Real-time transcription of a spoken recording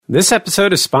This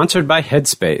episode is sponsored by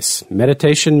Headspace,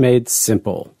 meditation made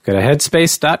simple. Go to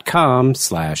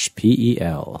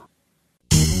headspace.com/PEL.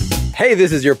 Hey,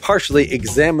 this is your partially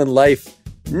examined life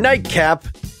Nightcap.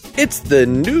 It's the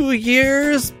New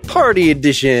Year's Party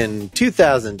Edition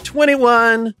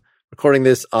 2021. Recording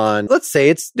this on, let's say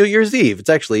it's New Year's Eve. It's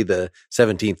actually the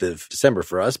 17th of December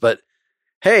for us, but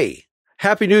hey,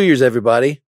 Happy New Year's,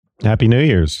 everybody. Happy New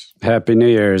Year's. Happy New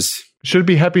Year's. Should it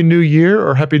be Happy New Year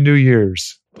or Happy New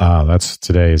Year's? That's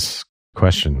today's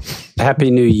question.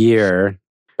 Happy New Year,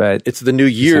 but it's the New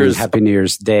Year's Happy New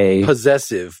Year's Day.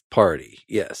 Possessive party,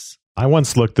 yes. I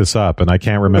once looked this up and I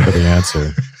can't remember the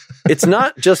answer. It's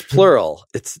not just plural.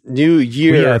 It's New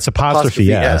Year. Well, yeah, it's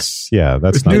apostrophe S. Yeah,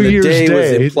 that's not New Year's Day. Day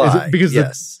Was implied. Because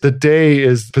yes. the day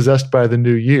is possessed by the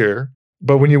new year.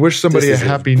 But when you wish somebody a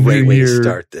Happy New Great way Year, to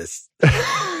start this.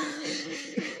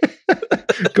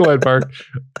 Go ahead, Mark.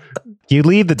 You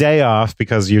leave the day off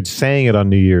because you're saying it on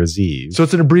New Year's Eve. So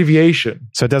it's an abbreviation.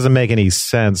 So it doesn't make any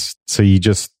sense. So you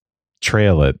just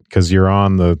trail it because you're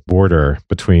on the border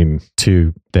between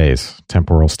two days,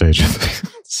 temporal stages.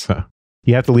 So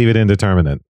you have to leave it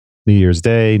indeterminate. New Year's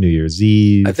Day, New Year's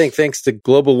Eve. I think thanks to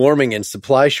global warming and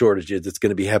supply shortages, it's going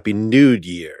to be Happy Nude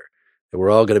Year. And we're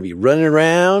all going to be running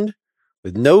around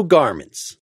with no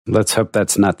garments. Let's hope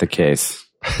that's not the case.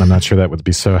 I'm not sure that would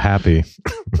be so happy.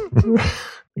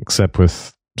 Except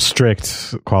with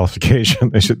strict qualification.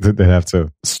 They'd have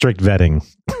to strict vetting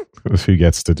of who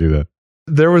gets to do that.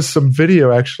 There was some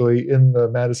video actually in the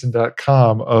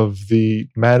Madison.com of the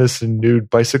Madison nude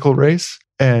bicycle race.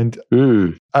 And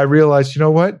I realized, you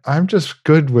know what? I'm just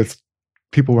good with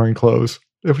people wearing clothes.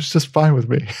 It was just fine with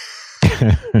me.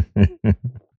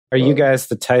 Are you guys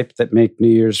the type that make New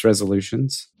Year's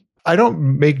resolutions? I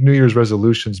don't make New Year's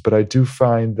resolutions, but I do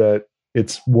find that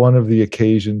it's one of the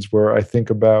occasions where I think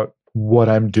about what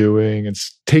I'm doing and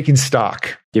taking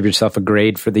stock. Give yourself a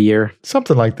grade for the year?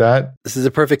 Something like that. This is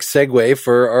a perfect segue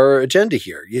for our agenda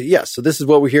here. Yes, so this is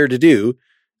what we're here to do.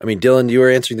 I mean, Dylan, you were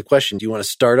answering the question. Do you want to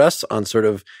start us on sort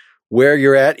of where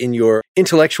you're at in your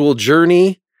intellectual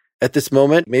journey at this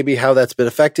moment? Maybe how that's been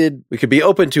affected. We could be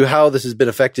open to how this has been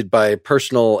affected by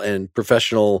personal and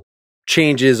professional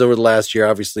changes over the last year.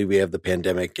 Obviously, we have the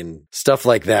pandemic and stuff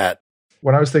like that.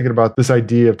 When I was thinking about this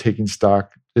idea of taking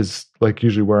stock is like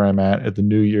usually where I'm at the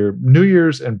New Year. New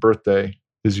Year's and birthday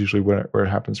is usually where it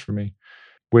happens for me,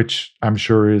 which I'm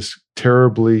sure is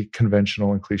terribly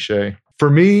conventional and cliche. For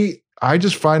me, I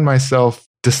just find myself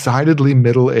decidedly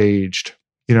middle-aged.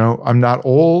 You know, I'm not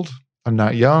old, I'm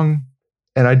not young,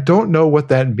 and I don't know what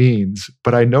that means,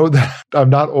 but I know that I'm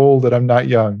not old and I'm not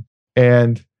young.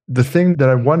 And the thing that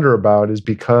I wonder about is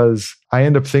because I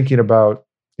end up thinking about,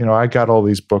 you know, I got all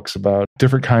these books about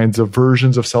different kinds of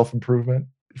versions of self-improvement,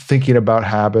 thinking about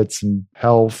habits and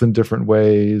health in different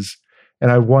ways. And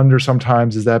I wonder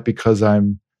sometimes, is that because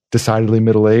I'm decidedly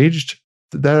middle-aged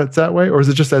that it's that way? Or is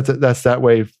it just that's that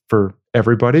way for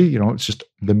everybody? You know, it's just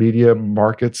the media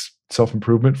markets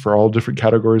self-improvement for all different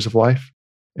categories of life.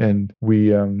 And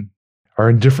we are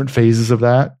in different phases of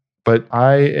that. But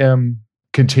I am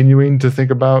continuing to think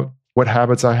about what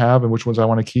habits I have and which ones I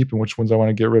want to keep and which ones I want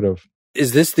to get rid of.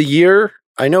 Is this the year?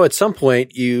 I know at some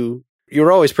point you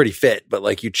were always pretty fit, but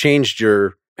like you changed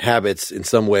your habits in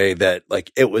some way that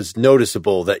like it was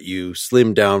noticeable that you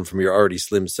slimmed down from your already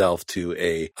slim self to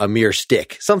a mere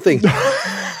stick. Something. Was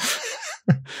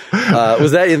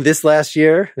that in this last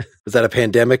year? Was that a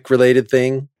pandemic related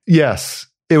thing? Yes,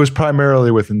 it was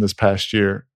primarily within this past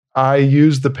year. I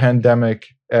used the pandemic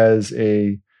as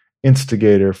a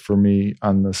instigator for me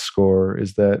on this score,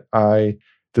 is that I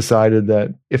decided that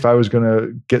if I was going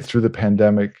to get through the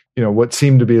pandemic, you know, what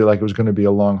seemed to be like it was going to be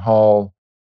a long haul,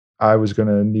 I was going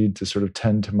to need to sort of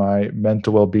tend to my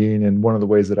mental well-being. And one of the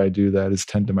ways that I do that is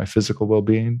tend to my physical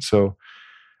well-being. So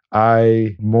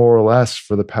I more or less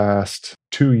for the past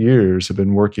 2 years have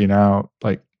been working out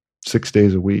like 6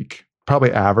 days a week,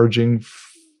 probably averaging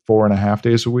 4.5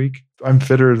 days a week. I'm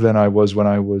fitter than I was when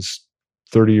I was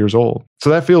 30 years old. So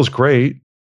that feels great.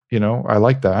 You know, I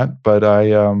like that. But I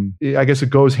guess it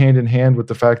goes hand in hand with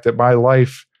the fact that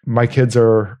my kids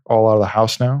are all out of the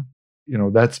house now. You know,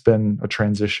 that's been a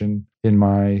transition in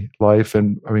my life.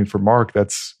 And I mean, for Mark,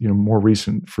 that's, you know, more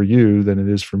recent for you than it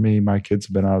is for me. My kids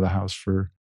have been out of the house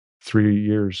for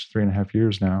 3.5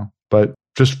 years now. But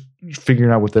just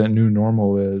figuring out what that new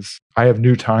normal is, I have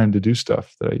new time to do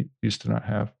stuff that I used to not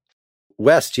have.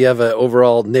 Wes, do you have an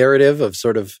overall narrative of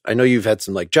sort of, I know you've had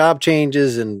some like job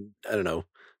changes and I don't know,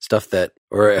 stuff that,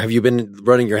 or have you been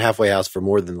running your halfway house for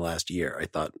more than the last year? I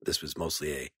thought this was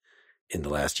mostly in the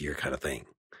last year kind of thing.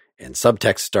 And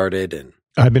Subtext started and...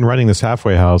 I've been running this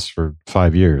halfway house for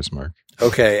 5 years, Mark.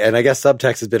 Okay. And I guess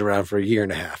subtext has been around for a year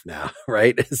and a half now,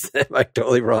 right? Am I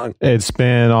totally wrong? It's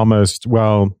been almost,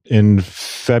 well, in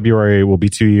February, it will be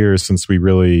 2 years since we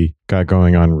really got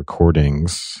going on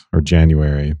recordings, or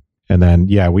January. And then,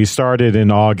 yeah, we started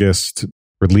in August,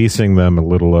 releasing them a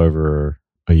little over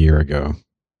a year ago,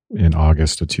 in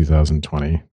August of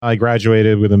 2020. I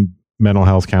graduated with a mental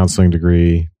health counseling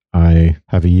degree. I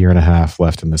have a year and a half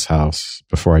left in this house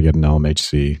before I get an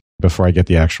LMHC, before I get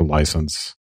the actual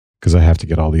license, because I have to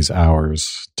get all these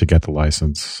hours to get the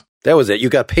license. That was it. You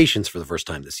got patients for the first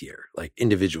time this year, like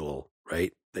individual,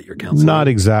 right? That you're counseling? Not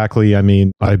exactly. I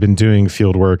mean, I've been doing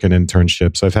field work and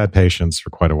internships. I've had patients for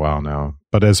quite a while now.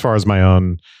 But as far as my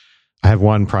own, I have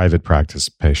one private practice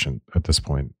patient at this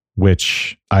point,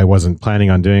 which I wasn't planning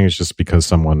on doing. It's just because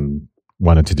someone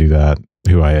wanted to do that,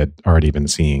 who I had already been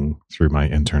seeing through my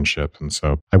internship. And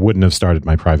so I wouldn't have started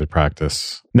my private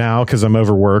practice now because I'm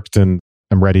overworked and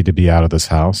I'm ready to be out of this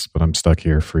house, but I'm stuck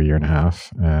here for a year and a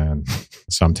half. And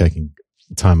so I'm taking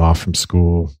time off from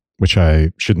school, which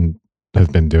I shouldn't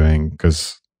have been doing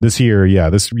because this year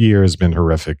has been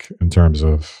horrific in terms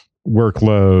of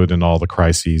workload and all the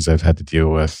crises I've had to deal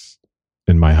with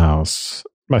in my house.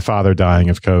 My father dying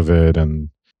of COVID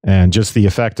and just the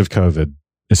effect of COVID.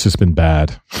 It's just been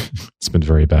bad. It's been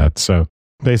very bad. So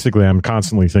basically, I'm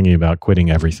constantly thinking about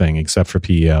quitting everything except for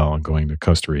PEL and going to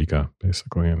Costa Rica,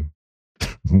 basically, and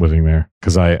living there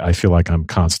because I feel like I'm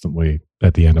constantly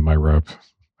at the end of my rope.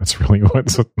 That's really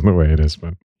what's the way it is.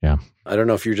 But yeah. I don't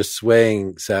know if you're just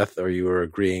swaying, Seth, or you were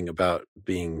agreeing about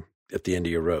being at the end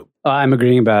of your rope. I'm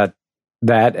agreeing about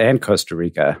that and Costa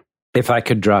Rica. If I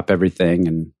could drop everything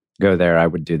and go there, I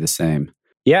would do the same.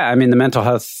 Yeah, I mean, the mental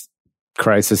health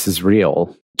crisis is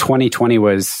real. 2020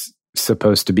 was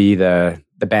supposed to be the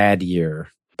bad year,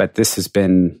 but this has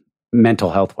been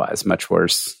mental health-wise much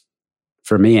worse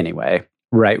for me anyway.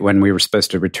 Right when we were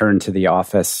supposed to return to the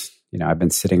office, I've been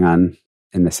sitting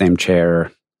in the same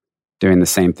chair, doing the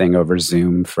same thing over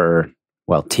Zoom for,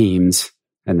 Teams,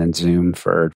 and then Zoom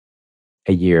for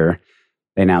a year.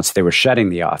 They announced they were shutting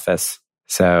the office.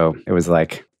 So it was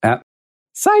like,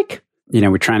 psych.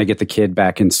 We're trying to get the kid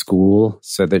back in school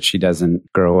so that she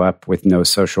doesn't grow up with no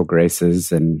social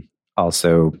graces, and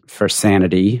also for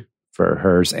sanity for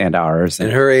hers and ours.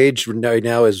 And her age right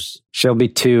now is? She'll be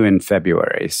 2 in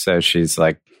February. So she's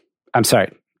like, I'm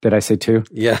sorry, did I say 2?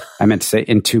 Yeah. I meant to say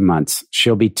in 2 months.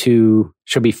 She'll be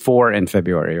 4 in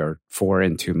February, or 4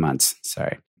 in 2 months.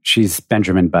 Sorry. She's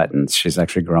Benjamin Buttons. She's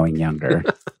actually growing younger.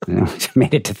 She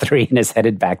made it to 3 and is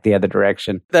headed back the other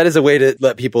direction. That is a way to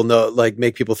let people know, like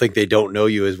make people think they don't know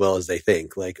you as well as they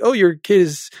think. Like, oh, your kid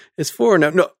is 4 now.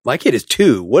 No, my kid is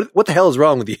 2. What the hell is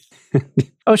wrong with you?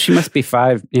 Oh, she must be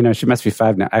 5. She must be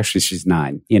 5 now. Actually, she's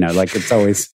 9. Like it's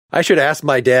always. I should ask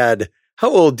my dad,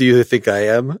 how old do you think I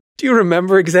am? Do you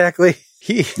remember exactly?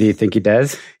 Do you think he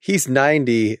does? He's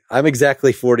 90. I'm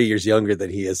exactly 40 years younger than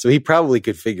he is. So he probably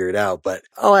could figure it out, but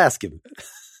I'll ask him.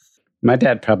 My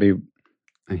dad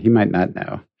he might not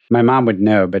know. My mom would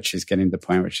know, but she's getting to the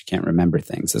point where she can't remember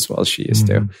things as well as she used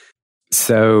to.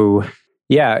 So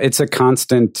yeah, it's a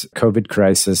constant COVID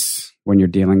crisis when you're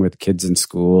dealing with kids in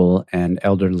school and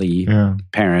elderly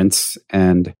parents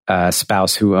and a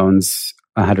spouse who owns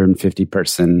a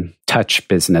 150-person touch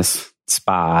business,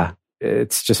 spa.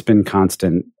 It's just been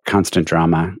constant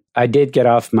drama. I did get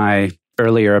off my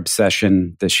earlier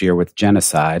obsession this year with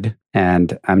genocide,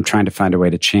 and I'm trying to find a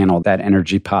way to channel that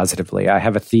energy positively. I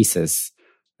have a thesis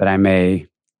that I may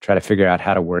try to figure out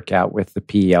how to work out with the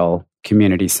PEL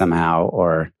community somehow,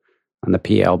 or on the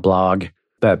PEL blog.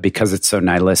 But because it's so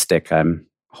nihilistic, I'm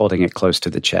holding it close to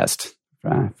the chest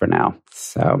for now.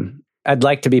 So I'd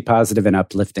like to be positive and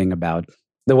uplifting about.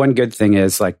 The one good thing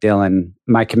is, like Dylan,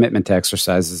 my commitment to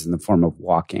exercise is in the form of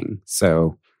walking.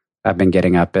 So I've been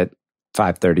getting up at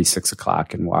 5:30, 6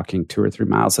 o'clock and walking 2 or 3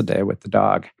 miles a day with the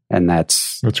dog. And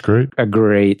that's great. A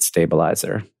great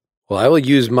stabilizer. Well, I will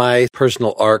use my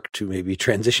personal arc to maybe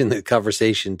transition the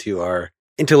conversation to our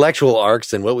intellectual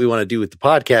arcs and what we want to do with the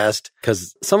podcast,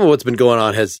 because some of what's been going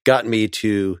on has gotten me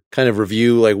to kind of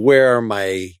review, like, where are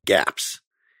my gaps?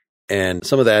 And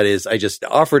some of that is I just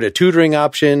offered a tutoring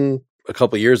option a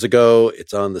couple of years ago.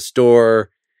 It's on the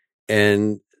store,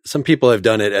 and some people have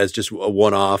done it as just a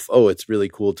one-off. Oh, it's really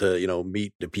cool to,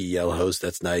 meet the PEL host.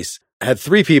 That's nice. I had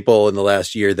 3 people in the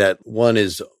last year that one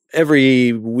is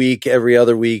every week, every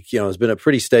other week, it's been a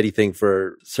pretty steady thing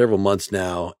for several months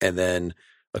now. And then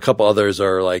a couple others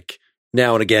are like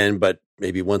now and again, but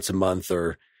maybe once a month,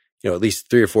 or, at least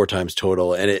 3 or 4 times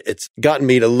total. And it's gotten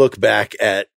me to look back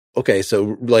at, okay,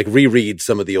 so like reread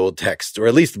some of the old text, or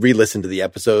at least re-listen to the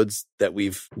episodes that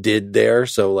we've did there.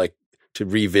 So like to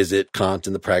revisit Kant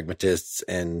and the Pragmatists,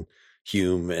 and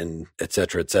Hume and et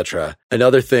cetera, et cetera.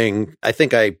 Another thing, I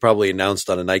think I probably announced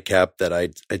on a Nightcap that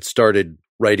I'd started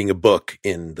writing a book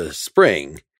in the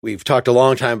spring. We've talked a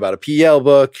long time about a PEL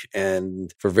book,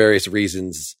 and for various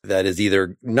reasons that is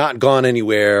either not gone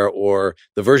anywhere, or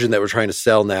the version that we're trying to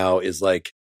sell now is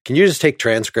like, can you just take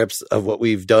transcripts of what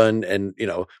we've done? And,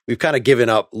 we've kind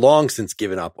of long since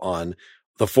given up on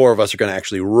the four of us are going to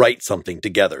actually write something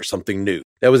together, something new.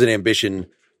 That was an ambition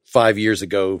 5 years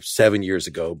ago, 7 years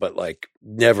ago, but like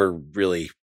never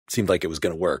really seemed like it was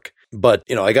going to work. But,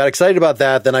 I got excited about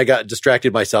that. Then I got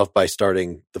distracted myself by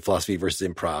starting the Philosophy versus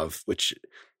Improv, which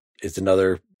is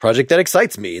another project that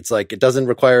excites me. It's like, it doesn't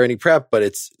require any prep, but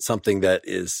it's something that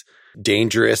is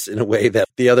dangerous in a way that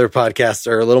the other podcasts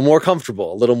are a little more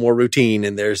comfortable, a little more routine.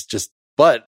 And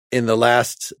but in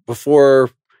before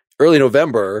early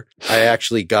November, I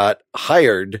actually got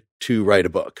hired to write a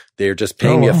book. They're just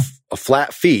paying me a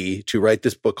flat fee to write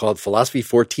this book called Philosophy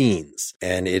for Teens.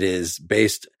 And it is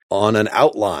based on an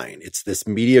outline. It's this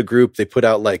media group. They put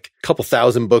out like a couple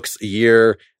thousand books a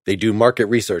year. They do market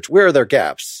research. Where are their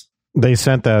gaps? They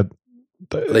sent that.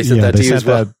 They sent that to you as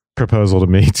well. That proposal to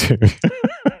me too.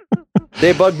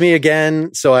 They bugged me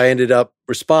again. So I ended up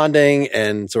responding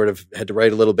and sort of had to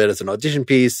write a little bit as an audition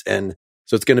piece. And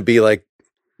so it's going to be like,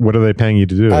 what are they paying you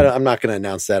to do? I'm not going to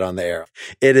announce that on the air.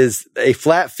 It is a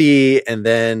flat fee, and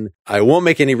then I won't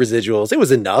make any residuals. It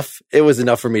was enough. It was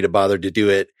enough for me to bother to do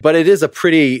it. But it is a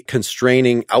pretty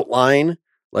constraining outline.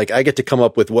 Like, I get to come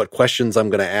up with what questions I'm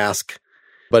going to ask.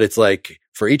 But it's like,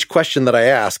 for each question that I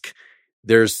ask,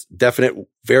 there's definite,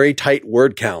 very tight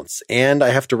word counts. And I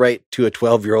have to write to a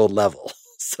 12-year-old level.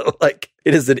 So like,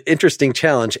 it is an interesting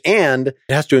challenge, and it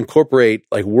has to incorporate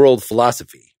like world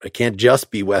philosophy. It can't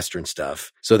just be Western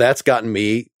stuff. So that's gotten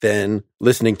me then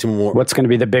listening to more. What's going to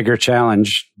be the bigger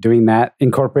challenge? Doing that,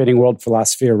 incorporating world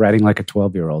philosophy, or writing like a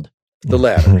 12-year-old? The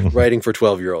latter, writing for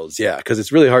 12-year-olds. Yeah, because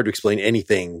it's really hard to explain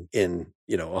anything in,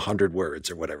 100 words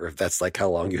or whatever, if that's like how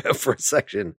long you have for a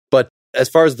section. But as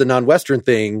far as the non-Western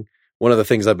thing, one of the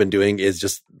things I've been doing is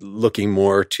just looking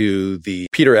more to the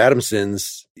Peter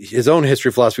Adamson's, his own History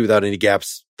of Philosophy Without Any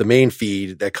Gaps, the main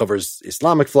feed that covers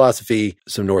Islamic philosophy,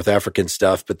 some North African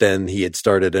stuff. But then he had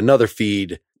started another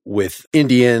feed with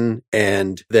Indian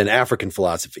and then African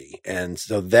philosophy. And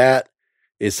so that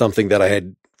is something that I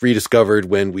had rediscovered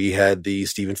when we had the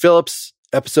Stephen Phillips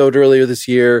episode earlier this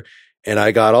year. And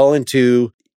I got all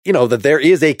into, that there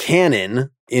is a canon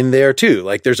in there too.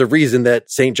 Like, there's a reason that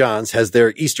St. John's has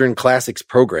their Eastern Classics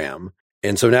program.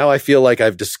 And so now I feel like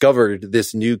I've discovered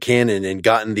this new canon and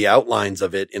gotten the outlines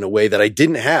of it in a way that I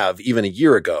didn't have even a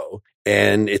year ago.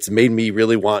 And it's made me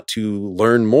really want to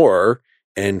learn more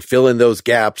and fill in those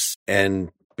gaps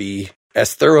and be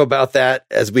as thorough about that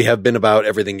as we have been about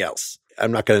everything else.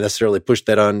 I'm not going to necessarily push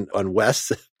that on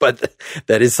Wes, but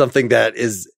that is something that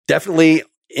is definitely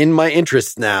in my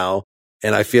interests now.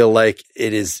 And I feel like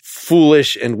it is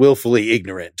foolish and willfully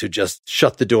ignorant to just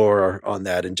shut the door on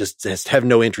that and just have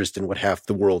no interest in what half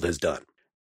the world has done.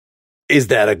 Is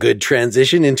that a good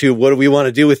transition into what do we want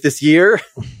to do with this year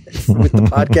with the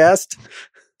podcast?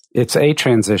 It's a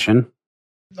transition.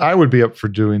 I would be up for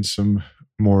doing some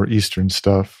more Eastern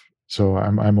stuff, so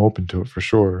I'm open to it for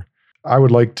sure. I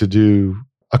would like to do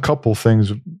a couple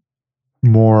things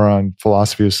more on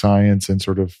philosophy of science and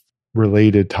sort of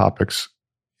related topics.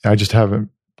 I just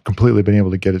haven't completely been able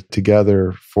to get it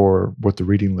together for what the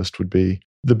reading list would be.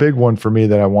 The big one for me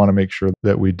that I want to make sure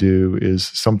that we do is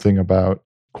something about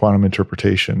quantum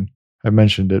interpretation. I've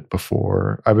mentioned it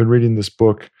before. I've been reading this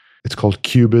book. It's called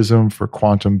Cubism for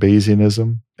Quantum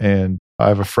Bayesianism. And I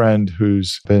have a friend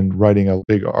who's been writing a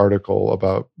big article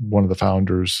about one of the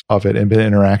founders of it and been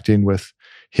interacting with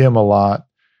him a lot.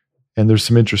 And there's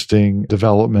some interesting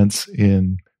developments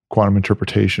in quantum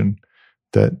interpretation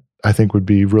that I think would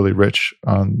be really rich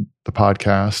on the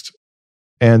podcast,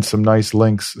 and some nice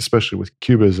links, especially with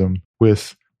Cubism,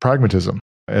 with pragmatism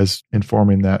as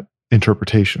informing that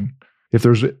interpretation. If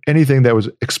there's anything that was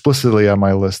explicitly on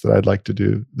my list that I'd like to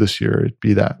do this year, it'd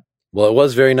be that. Well, it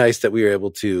was very nice that we were able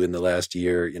to, in the last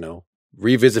year,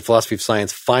 revisit philosophy of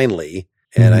science finally.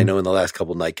 And I know in the last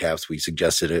couple of Nightcaps, we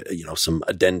suggested, some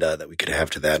addenda that we could have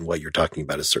to that. And what you're talking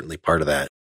about is certainly part of that.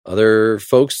 Other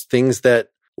folks, things that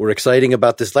were exciting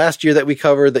about this last year that we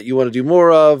covered that you want to do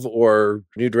more of, or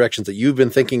new directions that you've been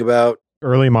thinking about?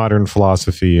 Early modern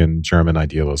philosophy and German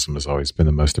idealism has always been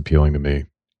the most appealing to me,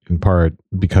 in part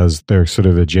because they're sort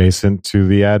of adjacent to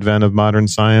the advent of modern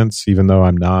science, even though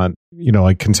I'm not,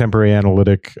 like contemporary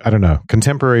analytic. I don't know.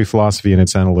 Contemporary philosophy in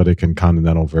its analytic and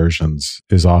continental versions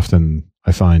is often,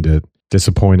 I find it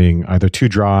disappointing, either too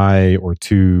dry or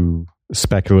too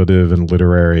speculative and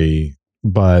literary.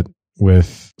 But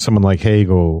with someone like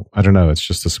Hegel, I don't know, it's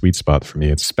just a sweet spot for me.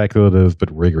 It's speculative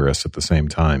but rigorous at the same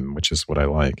time, which is what I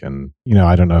like. And,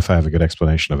 I don't know if I have a good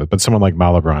explanation of it, but someone like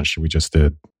Malebranche, we just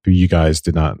did, who you guys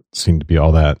did not seem to be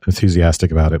all that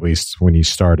enthusiastic about, at least when you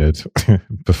started,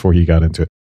 before you got into it.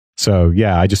 So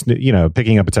yeah, I just,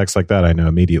 picking up a text like that, I know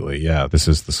immediately, yeah, this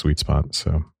is the sweet spot.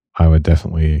 So I would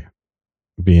definitely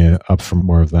be up for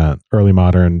more of that. Early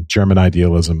modern German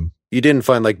idealism. You didn't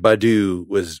find like Badiou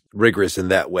was rigorous in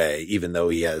that way, even though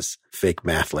he has fake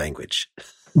math language.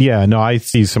 Yeah, no, I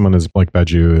see someone as like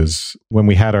Badiou is, when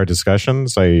we had our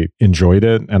discussions, I enjoyed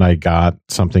it and I got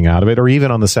something out of it. Or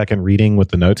even on the second reading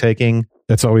with the note taking,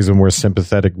 that's always a more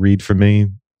sympathetic read for me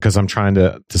because I'm trying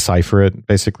to decipher it.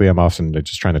 Basically, I'm often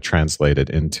just trying to translate it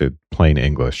into plain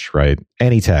English, right?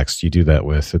 Any text you do that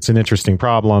with. It's an interesting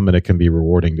problem and it can be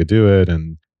rewarding to do it.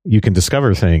 And you can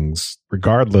discover things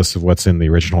regardless of what's in the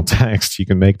original text. You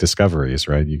can make discoveries,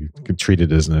 right? You can treat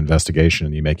it as an investigation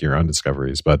and you make your own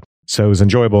discoveries. But so it was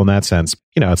enjoyable in that sense.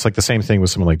 It's like the same thing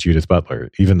with someone like Judith Butler,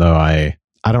 even though I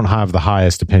don't have the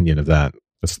highest opinion of that.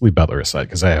 Let's leave Butler aside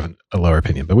because I have a lower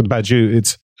opinion. But with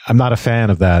Badiou, I'm not a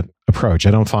fan of that approach.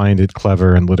 I don't find it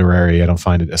clever and literary. I don't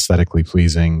find it aesthetically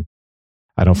pleasing.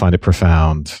 I don't find it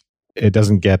profound. It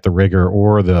doesn't get the rigor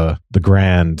or the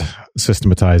grand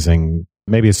systematizing.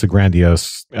 Maybe it's the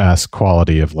grandiose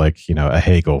quality of like, a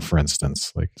Hegel, for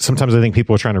instance. Like sometimes I think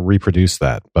people are trying to reproduce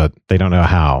that, but they don't know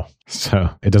how. So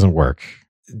it doesn't work.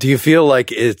 Do you feel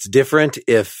like it's different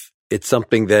if it's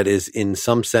something that is in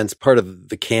some sense part of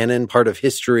the canon, part of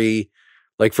history?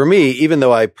 Like for me, even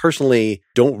though I personally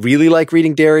don't really like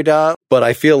reading Derrida, but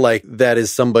I feel like that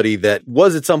is somebody that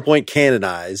was at some point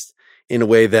canonized in a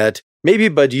way that maybe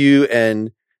Badiou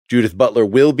and Judith Butler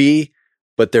will be,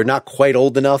 but they're not quite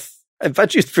old enough. In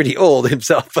fact, he's pretty old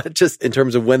himself, but just in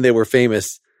terms of when they were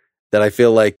famous, that I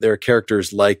feel like there are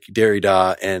characters like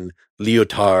Derrida and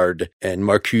Lyotard and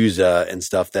Marcuse and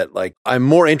stuff that like I'm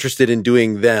more interested in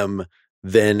doing them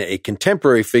than a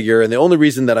contemporary figure. And the only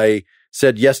reason that I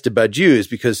said yes to Badiou is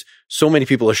because so many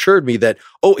people assured me that,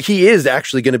 he is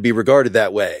actually going to be regarded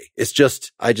that way. It's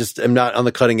just, I just am not on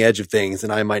the cutting edge of things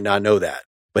and I might not know that.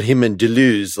 But him and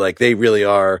Deleuze, like they really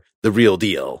are the real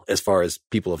deal as far as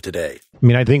people of today. I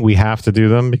mean, I think we have to do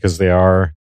them because they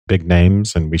are big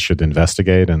names and we should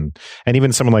investigate. And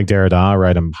even someone like Derrida,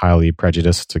 right, I'm highly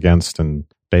prejudiced against and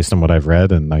based on what I've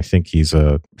read. And I think he's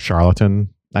a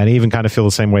charlatan. I even kind of feel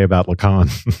the same way about Lacan.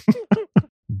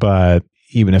 But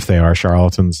even if they are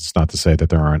charlatans, it's not to say that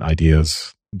there aren't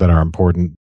ideas that are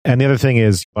important. And the other thing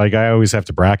is, like, I always have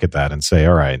to bracket that and say,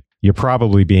 all right, you're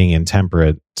probably being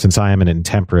intemperate. Since I am an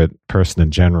intemperate person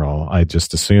in general, I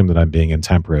just assume that I'm being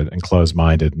intemperate and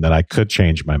closed-minded and that I could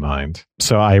change my mind.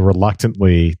 So I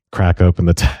reluctantly crack open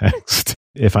the text.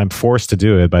 If I'm forced to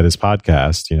do it by this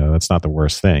podcast, that's not the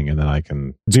worst thing. And then I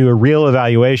can do a real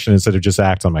evaluation instead of just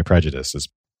act on my prejudices.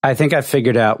 I think I've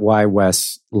figured out why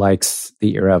Wes likes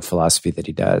the era of philosophy that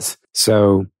he does.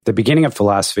 So the beginning of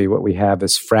philosophy, what we have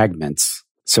is fragments.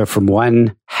 So from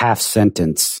one half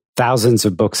sentence, thousands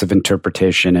of books of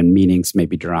interpretation and meanings may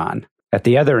be drawn. At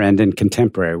the other end, in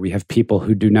contemporary, we have people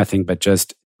who do nothing but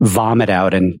just vomit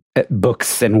out in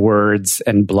books and words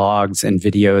and blogs and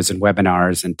videos and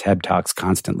webinars and TED Talks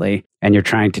constantly. And you're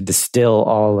trying to distill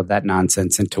all of that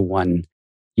nonsense into one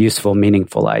useful,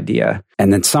 meaningful idea.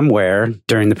 And then somewhere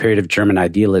during the period of German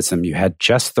idealism, you had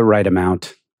just the right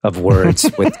amount of words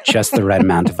with just the right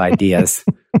amount of ideas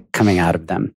coming out of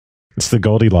them. It's the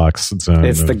Goldilocks zone.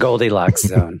 It's the Goldilocks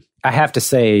zone. I have to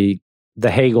say,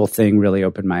 the Hegel thing really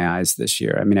opened my eyes this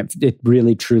year. I mean, it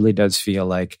really, truly does feel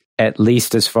like, at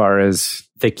least as far as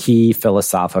the key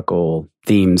philosophical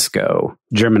themes go,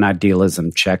 German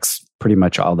idealism checks pretty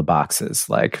much all the boxes,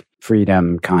 like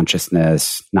freedom,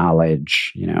 consciousness,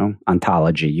 knowledge,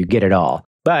 ontology. You get it all.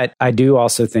 But I do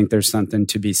also think there's something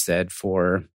to be said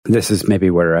for, this is maybe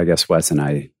where I guess Wes and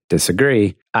I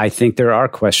disagree. I think there are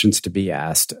questions to be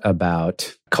asked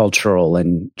about cultural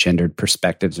and gendered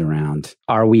perspectives around.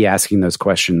 Are we asking those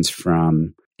questions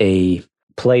from a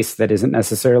place that isn't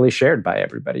necessarily shared by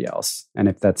everybody else? And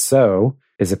if that's so,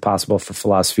 is it possible for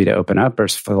philosophy to open up, or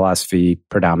is philosophy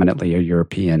predominantly a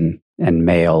European and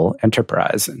male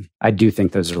enterprise? And I do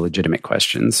think those are legitimate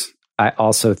questions. I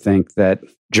also think that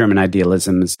German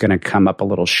idealism is going to come up a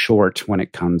little short when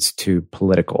it comes to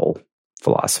political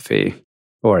philosophy,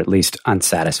 or at least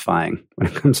unsatisfying when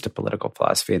it comes to political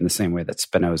philosophy in the same way that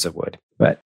Spinoza would.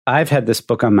 But I've had this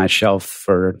book on my shelf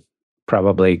for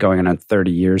probably going on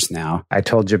 30 years now. I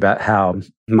told you about how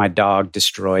my dog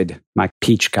destroyed my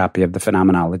peach copy of The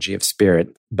Phenomenology of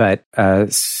Spirit. But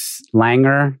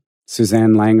Suzanne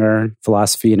Langer,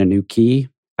 Philosophy in a New Key,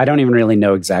 I don't even really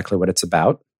know exactly what it's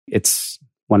about. it's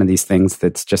one of these things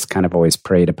that's just kind of always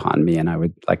preyed upon me. And I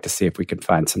would like to see if we could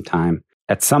find some time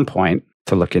at some point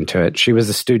to look into it. She was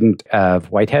a student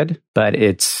of Whitehead, but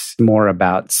it's more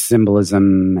about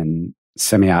symbolism and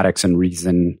semiotics and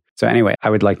reason. So anyway, I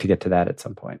would like to get to that at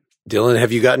some point. Dylan,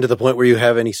 have you gotten to the point where you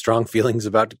have any strong feelings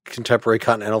about contemporary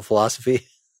continental philosophy?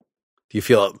 Do you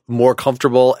feel more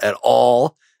comfortable at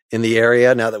all in the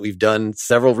area now that we've done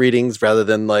several readings rather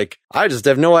than like, I just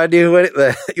have no idea who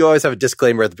it, you always have a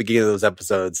disclaimer at the beginning of those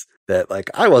episodes that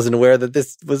like, I wasn't aware that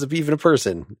this was even a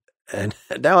person. And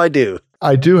now I do.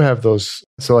 I do have those.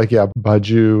 So like, yeah,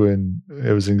 Baju, and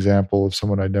it was an example of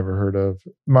someone I'd never heard of.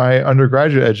 My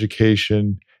undergraduate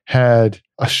education had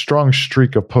a strong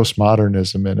streak of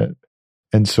postmodernism in it.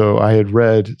 And so I had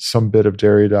read some bit of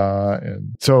Derrida.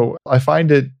 And so I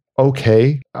find it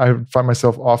okay. I find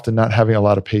myself often not having a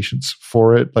lot of patience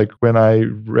for it. Like when I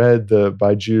read the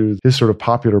Baju, his sort of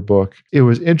popular book, it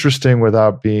was interesting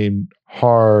without being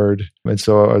hard. And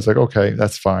so I was like, okay,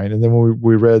 that's fine. And then when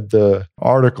we read the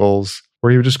articles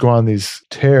where he would just go on these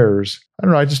tears, I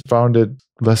don't know, I just found it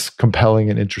less compelling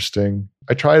and interesting.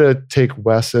 I try to take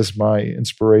Wes as my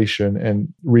inspiration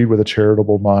and read with a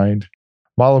charitable mind.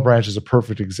 Olive Branch is a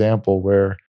perfect example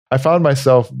where I found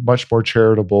myself much more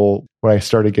charitable when I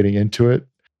started getting into it.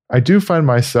 I do find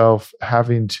myself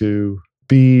having to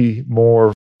be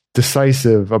more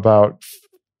decisive about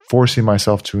forcing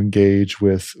myself to engage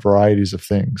with varieties of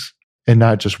things and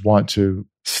not just want to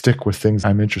stick with things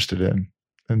I'm interested in.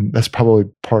 And that's probably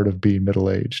part of being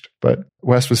middle-aged. But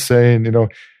Wes was saying,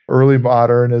 early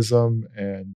modernism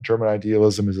and German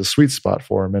idealism is a sweet spot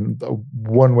for him. And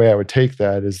one way I would take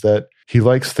that is that he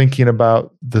likes thinking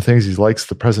about the things. He likes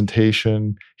the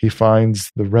presentation. He finds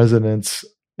the resonance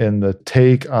and the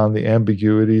take on the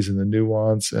ambiguities and the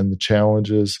nuance and the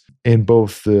challenges in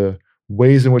both the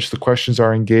ways in which the questions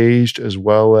are engaged as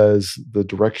well as the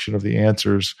direction of the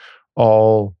answers,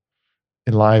 all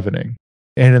enlivening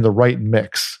and in the right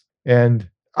mix. And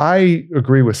I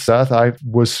agree with Seth. I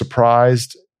was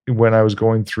surprised when I was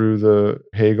going through the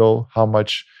Hegel, how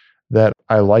much that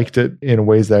I liked it in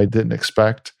ways that I didn't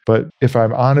expect. But if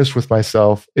I'm honest with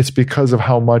myself, it's because of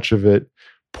how much of it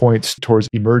points towards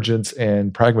emergence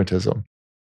and pragmatism.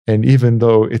 And even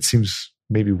though it seems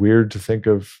maybe weird to think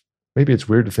of, maybe it's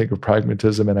weird to think of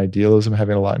pragmatism and idealism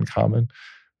having a lot in common,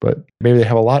 but maybe they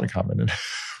have a lot in common.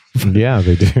 Yeah,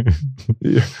 they do.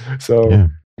 Yeah. So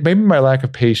maybe my lack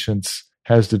of patience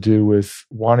has to do with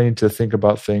wanting to think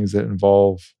about things that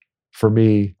involve, for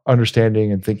me,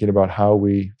 understanding and thinking about how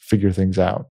we figure things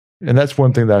out. And that's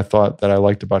one thing that I thought that I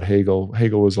liked about Hegel.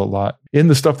 Hegel was a lot in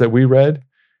the stuff that we read.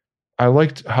 I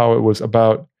liked how it was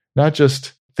about not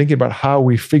just thinking about how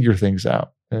we figure things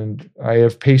out. And I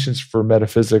have patience for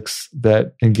metaphysics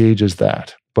that engages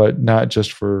that, but not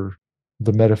just for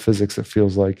the metaphysics that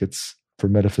feels like it's for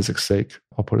metaphysics' sake.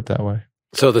 I'll put it that way.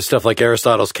 So the stuff like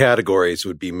Aristotle's categories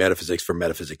would be metaphysics for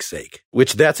metaphysics' sake,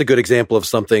 which that's a good example of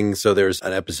something. So there's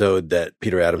an episode that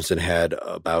Peter Adamson had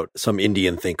about some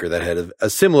Indian thinker that had a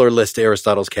similar list to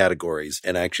Aristotle's categories.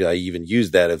 And actually, I even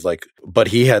used that as like, but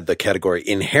he had the category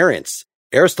inherence.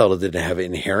 Aristotle didn't have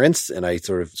inherence, and I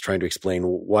sort of was trying to explain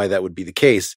why that would be the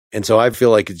case. And so I feel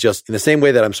like it's just in the same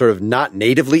way that I'm sort of not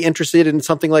natively interested in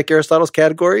something like Aristotle's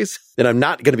categories, then I'm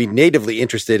not going to be natively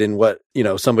interested in what,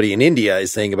 somebody in India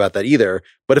is saying about that either.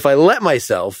 But if I let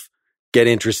myself get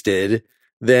interested,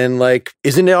 then like,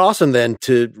 isn't it awesome then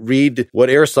to read what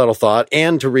Aristotle thought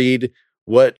and to read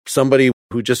what somebody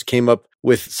who just came up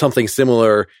with something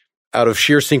similar out of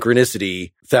sheer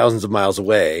synchronicity thousands of miles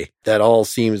away? That all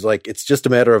seems like it's just a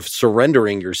matter of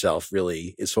surrendering yourself,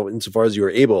 really, insofar as you are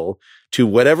able to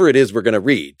whatever it is we're going to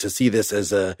read, to see this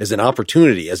as an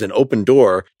opportunity, as an open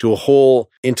door to a whole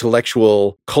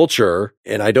intellectual culture.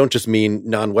 And I don't just mean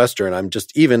non-Western. I'm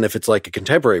just, even if it's like a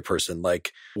contemporary person,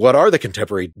 like what are the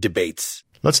contemporary debates?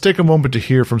 Let's take a moment to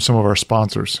hear from some of our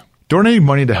sponsors. Donating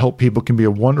money to help people can be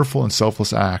a wonderful and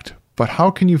selfless act. But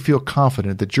how can you feel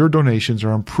confident that your donations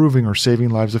are improving or saving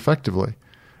lives effectively?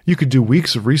 You could do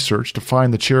weeks of research to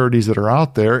find the charities that are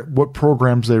out there, what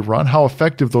programs they run, how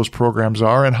effective those programs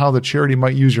are, and how the charity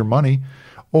might use your money.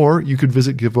 Or you could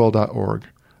visit GiveWell.org.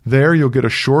 There you'll get a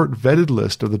short, vetted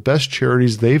list of the best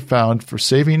charities they've found for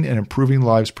saving and improving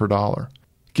lives per dollar.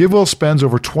 GiveWell spends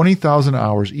over 20,000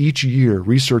 hours each year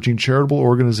researching charitable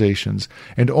organizations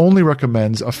and only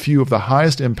recommends a few of the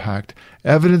highest impact,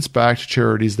 evidence-backed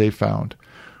charities they've found.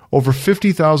 Over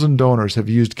 50,000 donors have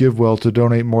used GiveWell to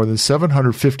donate more than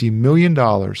 $750 million.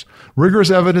 Rigorous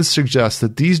evidence suggests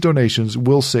that these donations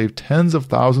will save tens of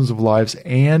thousands of lives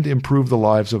and improve the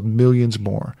lives of millions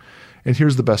more. And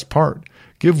here's the best part.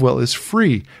 GiveWell is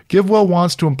free. GiveWell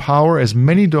wants to empower as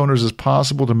many donors as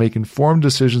possible to make informed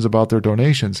decisions about their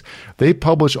donations. They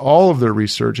publish all of their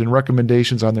research and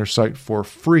recommendations on their site for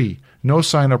free. No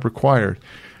sign-up required.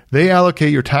 They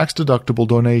allocate your tax-deductible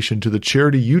donation to the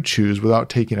charity you choose without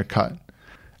taking a cut.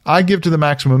 I give to the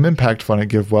Maximum Impact Fund at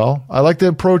GiveWell. I like the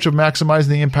approach of maximizing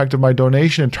the impact of my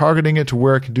donation and targeting it to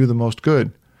where it can do the most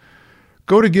good.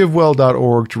 Go to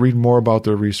givewell.org to read more about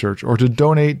their research or to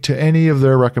donate to any of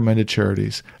their recommended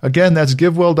charities. Again, that's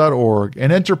givewell.org,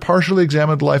 and enter Partially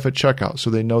Examined Life at checkout so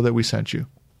they know that we sent you.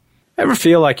 Ever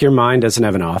feel like your mind doesn't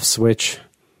have an off switch?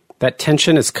 That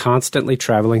tension is constantly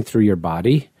traveling through your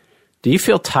body? Do you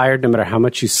feel tired no matter how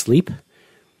much you sleep?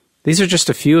 These are just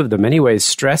a few of the many ways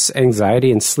stress,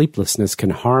 anxiety, and sleeplessness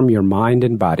can harm your mind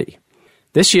and body.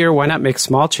 This year, why not make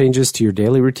small changes to your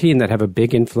daily routine that have a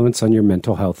big influence on your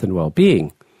mental health and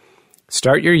well-being?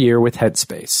 Start your year with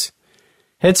Headspace.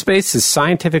 Headspace is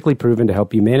scientifically proven to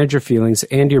help you manage your feelings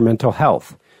and your mental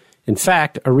health. In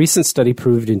fact, a recent study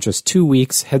proved in just 2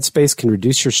 weeks, Headspace can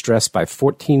reduce your stress by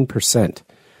 14%.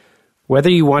 Whether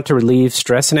you want to relieve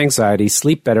stress and anxiety,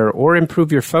 sleep better, or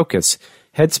improve your focus,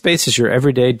 Headspace is your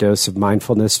everyday dose of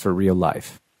mindfulness for real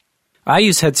life. I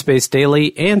use Headspace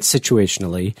daily and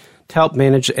situationally to help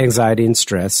manage anxiety and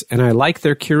stress, and I like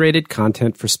their curated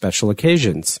content for special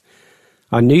occasions.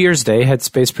 On New Year's Day,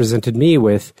 Headspace presented me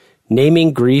with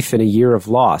Naming Grief in a Year of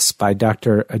Loss by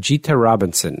Dr. Ajita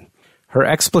Robinson. Her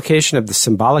explication of the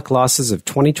symbolic losses of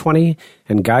 2020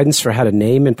 and guidance for how to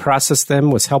name and process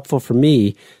them was helpful for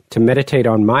me to meditate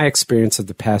on my experience of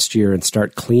the past year and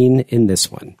start clean in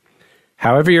this one.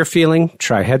 However you're feeling,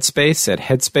 try Headspace at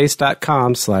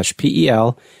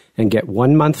headspace.com/PEL and get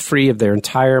 1 month free of their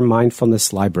entire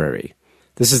mindfulness library.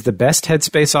 This is the best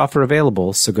Headspace offer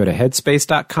available, so go to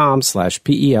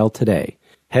headspace.com/PEL today.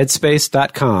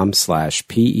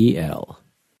 Headspace.com/PEL.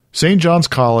 St. John's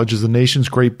College is the nation's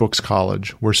great books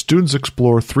college, where students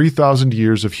explore 3,000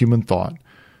 years of human thought.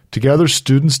 Together,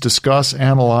 students discuss,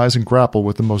 analyze, and grapple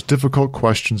with the most difficult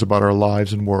questions about our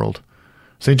lives and world.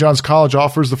 St. John's College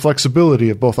offers the flexibility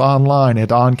of both online and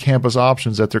on-campus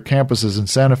options at their campuses in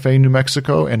Santa Fe, New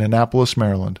Mexico, and Annapolis,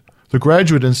 Maryland. The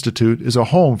Graduate Institute is a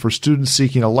home for students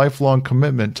seeking a lifelong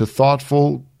commitment to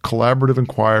thoughtful, collaborative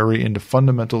inquiry into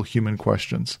fundamental human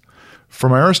questions.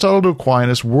 From Aristotle to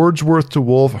Aquinas, Wordsworth to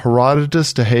Woolf,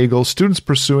 Herodotus to Hegel, students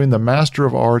pursuing the Master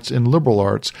of Arts in liberal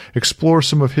arts explore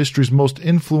some of history's most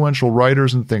influential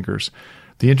writers and thinkers.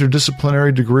 The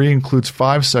interdisciplinary degree includes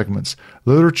 5 segments: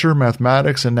 literature,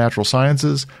 mathematics and natural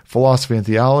sciences, philosophy and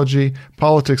theology,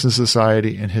 politics and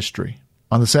society, and history.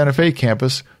 On the Santa Fe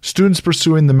campus, students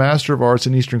pursuing the Master of Arts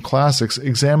in Eastern Classics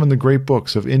examine the great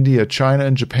books of India, China,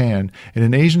 and Japan in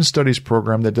an Asian studies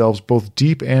program that delves both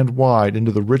deep and wide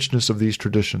into the richness of these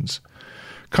traditions.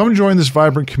 Come join this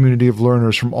vibrant community of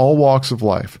learners from all walks of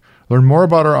life. Learn more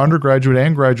about our undergraduate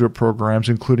and graduate programs,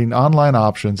 including online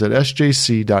options at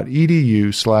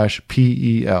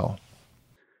sjc.edu/PEL.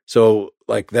 So,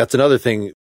 that's another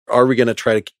thing. Are we going to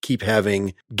try to keep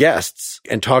having guests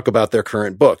and talk about their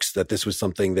current books? That this was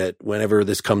something that whenever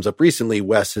this comes up recently,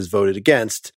 Wes has voted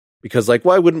against because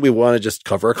why wouldn't we want to just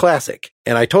cover a classic?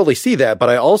 And I totally see that. But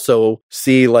I also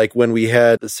see when we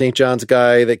had the St. John's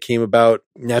guy that came about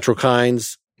natural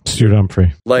kinds. Stuart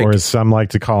Humphrey. Or as some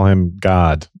like to call him,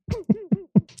 God.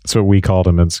 That's what we called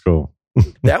him in school.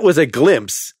 That was a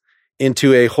glimpse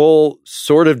into a whole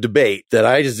sort of debate that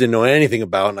I just didn't know anything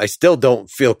about and I still don't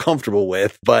feel comfortable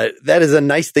with. But that is a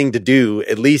nice thing to do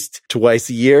at least twice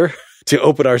a year to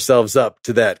open ourselves up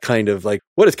to that kind of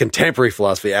what is contemporary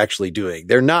philosophy actually doing?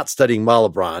 They're not studying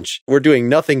Malebranche. We're doing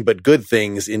nothing but good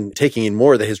things in taking in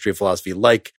more of the history of philosophy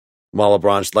like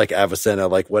Malebranche, like Avicenna,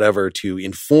 whatever to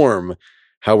inform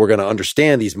how we're going to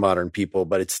understand these modern people.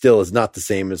 But it still is not the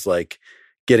same as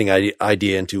getting an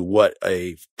idea into what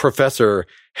a professor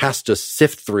has to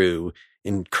sift through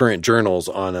in current journals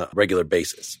on a regular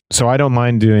basis. So I don't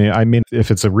mind doing, if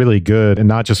it's a really good, and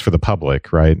not just for the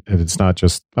public, right? If it's not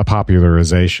just a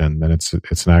popularization, then it's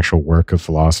an actual work of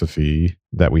philosophy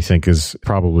that we think is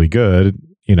probably good,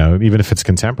 even if it's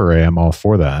contemporary, I'm all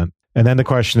for that. And then the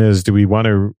question is, do we want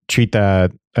to treat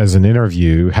that as an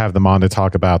interview, have them on to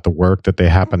talk about the work that they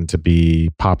happen to be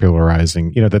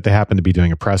popularizing, that they happen to be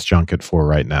doing a press junket for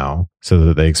right now, so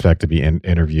that they expect to be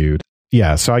interviewed?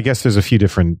 Yeah, so I guess there's a few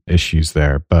different issues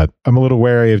there, but I'm a little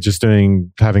wary of just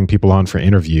having people on for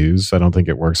interviews. I don't think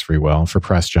it works very well for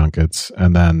press junkets,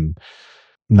 and then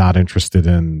not interested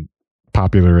in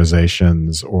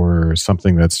popularizations or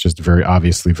something that's just very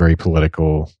obviously very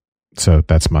political. So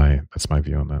that's my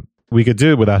view on that. We could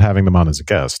do it without having them on as a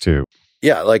guest too.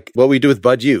 Yeah, like what we do with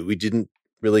Bud U. We didn't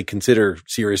really consider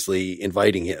seriously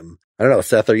inviting him. I don't know,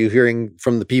 Seth, are you hearing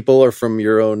from the people or from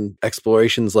your own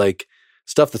explorations, like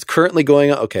stuff that's currently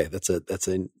going on? Okay, that's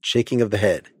a shaking of the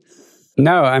head.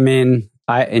 No, I mean,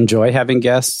 I enjoy having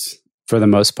guests for the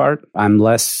most part. I'm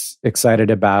less excited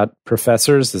about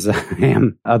professors as I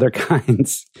am other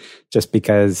kinds, just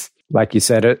because, like you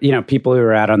said, people who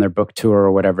are out on their book tour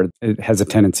or whatever, it has a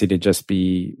tendency to just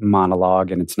be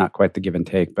monologue and it's not quite the give and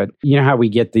take. But you know how we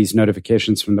get these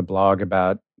notifications from the blog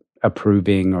about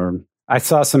approving, or I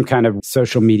saw some kind of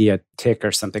social media tick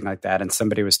or something like that, and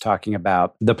somebody was talking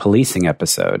about the policing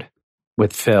episode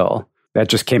with Phil. That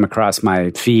just came across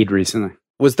my feed recently.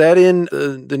 Was that in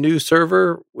the new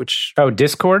server?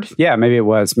 Discord? Yeah, maybe it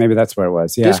was. Maybe that's where it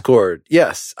was. Yeah. Discord.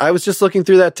 Yes. I was just looking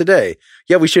through that today.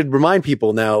 Yeah, we should remind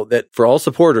people now that for all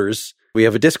supporters, we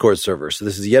have a Discord server. So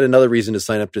this is yet another reason to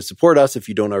sign up to support us if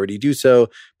you don't already do so,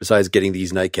 besides getting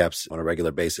these nightcaps on a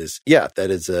regular basis. Yeah,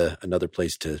 that is another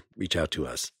place to reach out to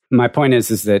us. My point is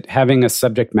that having a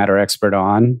subject matter expert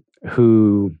on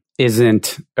who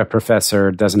isn't a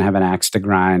professor, doesn't have an axe to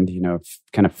grind,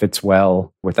 kind of fits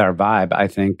well with our vibe, I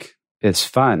think is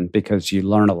fun because you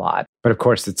learn a lot. But of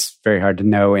course, it's very hard to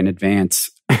know in advance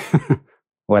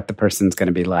what the person's going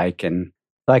to be like. And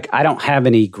I don't have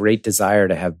any great desire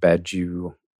to have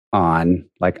Beju on.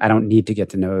 I don't need to get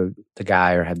to know the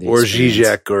guy or have the experience. Or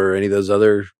Zizek or any of those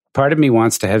other. Part of me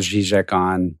wants to have Zizek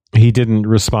on. He didn't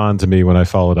respond to me when I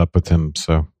followed up with him,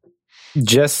 so.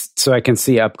 Just so I can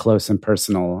see up close and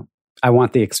personal. I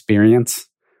want the experience,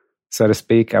 so to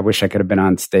speak. I wish I could have been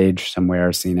on stage somewhere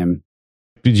or seen him.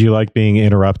 Did you like being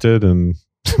interrupted? And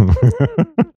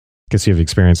guess you have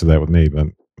experience with that with me, but.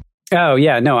 Oh,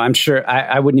 yeah. No, I'm sure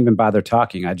I wouldn't even bother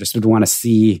talking. I just would want to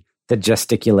see the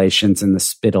gesticulations and the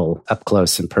spittle up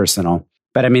close and personal.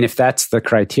 But I mean, if that's the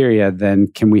criteria,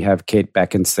 then can we have Kate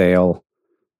Beckinsale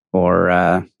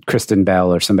or Kristen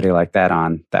Bell or somebody like that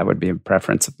on? That would be a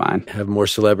preference of mine. Have more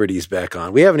celebrities back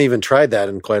on. We haven't even tried that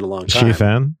in quite a long time. Is she a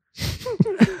fan?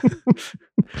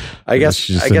 I guess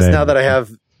now that I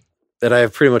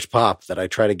have pretty much Pop, that I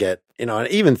try to get, and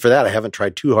even for that, I haven't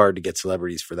tried too hard to get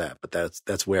celebrities for that, but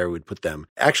that's where I would put them.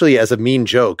 Actually, as a mean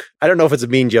joke, I don't know if it's a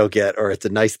mean joke yet or it's a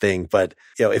nice thing, but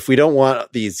if we don't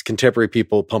want these contemporary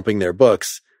people pumping their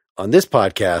books on this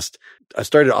podcast, I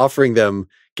started offering them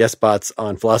guest spots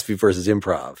on Philosophy versus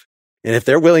Improv. And if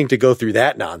they're willing to go through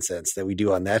that nonsense that we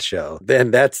do on that show,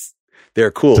 then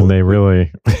they're cool. And they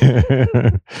really,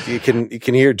 you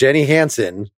can hear Jenny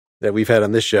Hansen that we've had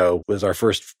on this show was our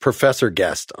first professor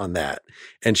guest on that.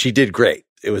 And she did great.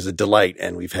 It was a delight.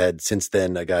 And we've had since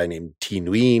then a guy named T.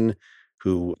 Nguyen,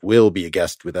 who will be a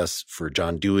guest with us for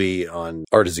John Dewey on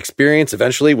Art as Experience.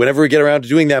 Eventually, whenever we get around to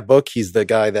doing that book, he's the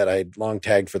guy that I long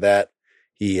tagged for that.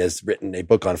 He has written a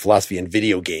book on philosophy and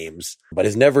video games, but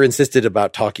has never insisted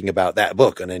about talking about that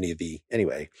book on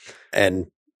anyway. And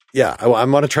yeah, I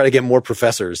want to try to get more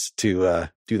professors to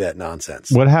do that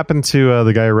nonsense. What happened to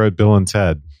the guy who wrote Bill and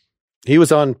Ted? He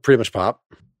was on Pretty Much Pop.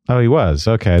 Oh, he was?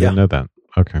 Okay. I didn't know that.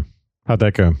 Okay. How'd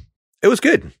that go? It was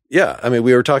good. Yeah. I mean,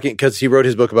 we were talking because he wrote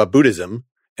his book about Buddhism.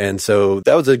 And so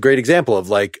that was a great example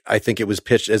of I think it was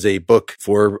pitched as a book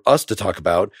for us to talk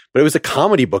about, but it was a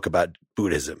comedy book about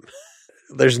Buddhism.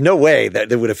 There's no way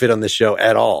that it would have fit on this show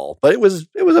at all, but it was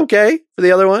okay for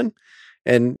the other one,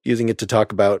 and using it to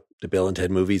talk about the Bill and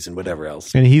Ted movies and whatever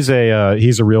else. And he's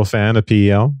a real fan of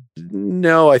PEL?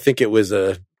 No, I think it was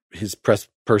his press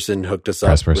person hooked us up.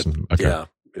 Press person. Okay. Yeah.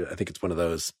 I think it's one of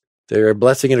those. They're a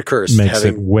blessing and a curse. Makes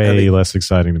it way less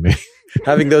exciting to me.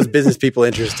 Having those business people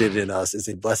interested in us is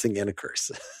a blessing and a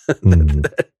curse.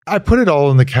 I put it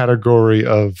all in the category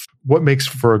of what makes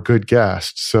for a good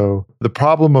guest. So the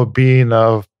problem of being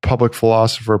a public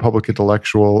philosopher, a public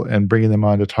intellectual, and bringing them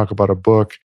on to talk about a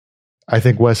book, I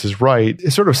think Wes is right.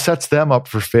 It sort of sets them up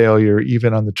for failure,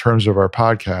 even on the terms of our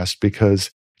podcast, because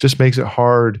it just makes it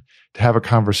hard to have a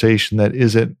conversation that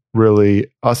isn't really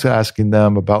us asking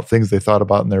them about things they thought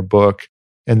about in their book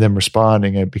and them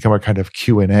responding, and become a kind of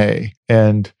Q&A.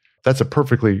 And that's a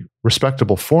perfectly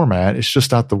respectable format. It's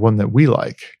just not the one that we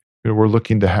like. We're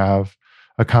looking to have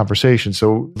a conversation.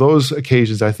 So those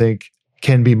occasions, I think,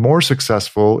 can be more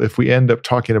successful if we end up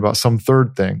talking about some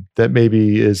third thing that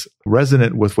maybe is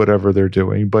resonant with whatever they're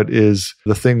doing, but is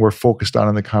the thing we're focused on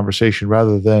in the conversation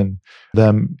rather than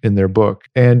them in their book.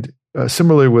 And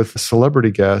similarly with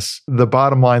celebrity guests, the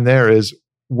bottom line there is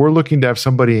we're looking to have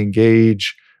somebody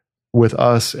engage with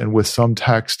us and with some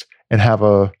text and have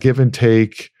a give and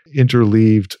take,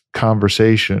 interleaved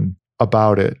conversation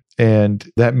about it. And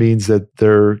that means that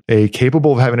they're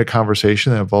capable of having a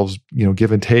conversation that involves,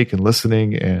 give and take and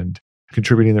listening and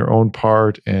contributing their own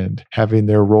part and having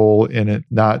their role in it,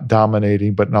 not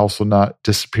dominating, but also not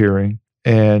disappearing.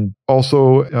 And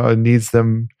also needs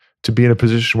them to be in a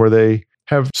position where they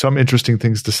have some interesting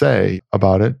things to say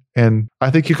about it. And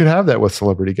I think you can have that with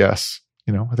celebrity guests.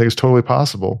 I think it's totally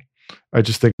possible. I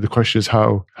just think the question is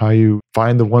how you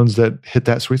find the ones that hit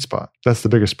that sweet spot. That's the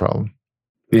biggest problem.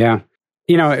 Yeah.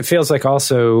 It feels like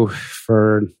also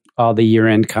for all the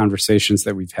year-end conversations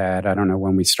that we've had, I don't know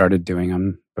when we started doing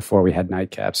them before we had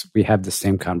Nightcaps, we have the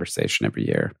same conversation every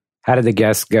year. How did the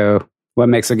guests go? What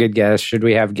makes a good guest? Should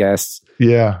we have guests?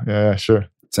 Yeah, sure.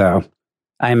 So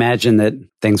I imagine that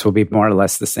things will be more or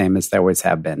less the same as they always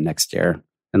have been next year,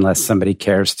 unless somebody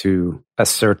cares to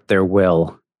assert their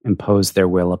will, impose their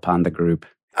will upon the group.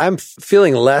 I'm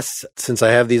feeling less, since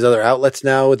I have these other outlets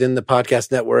now within the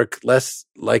podcast network, less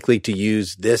likely to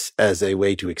use this as a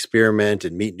way to experiment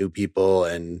and meet new people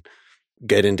and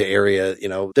get into area.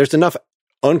 There's enough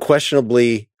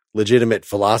unquestionably legitimate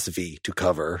philosophy to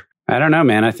cover. I don't know,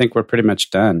 man. I think we're pretty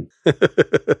much done.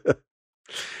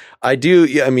 I do.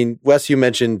 Yeah, Wes, you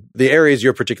mentioned the areas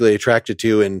you're particularly attracted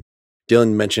to, and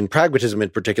Dylan mentioned pragmatism in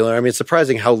particular. It's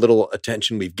surprising how little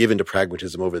attention we've given to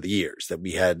pragmatism over the years, that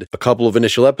we had a couple of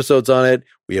initial episodes on it.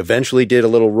 We eventually did a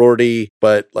little Rorty,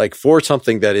 but for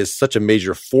something that is such a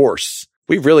major force,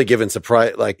 we've really given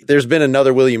surprise. There's been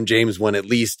another William James one at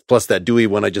least, plus that Dewey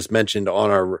one I just mentioned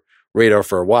on our radar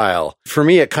for a while. For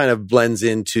me, it kind of blends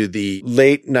into the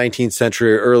late 19th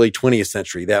century, early 20th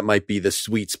century. That might be the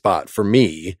sweet spot for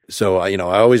me. So, I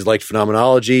always liked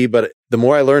phenomenology, but the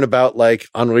more I learn about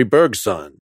Henri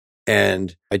Bergson,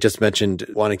 and I just mentioned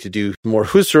wanting to do more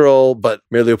Husserl, but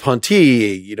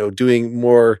Merleau-Ponty, doing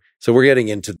more. So we're getting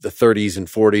into the 30s and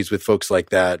 40s with folks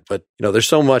like that. But, there's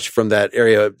so much from that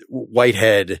area,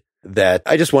 Whitehead, that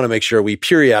I just want to make sure we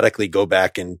periodically go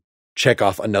back and check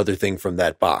off another thing from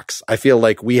that box. I feel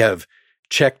like we have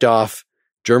checked off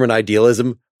German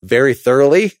idealism very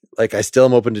thoroughly. I still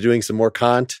am open to doing some more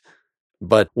Kant,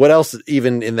 but what else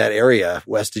even in that area?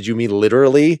 Wes, did you mean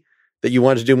literally that you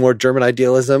want to do more German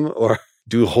idealism or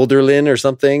do Hölderlin or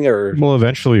something? Or well,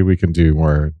 eventually we can do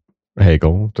more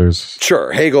Hegel.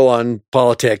 Sure, Hegel on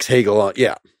politics, Hegel on,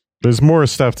 yeah. There's more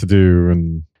stuff to do,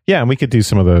 and we could do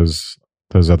some of those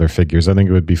other figures. I think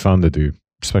it would be fun to do,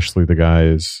 especially the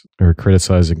guys who are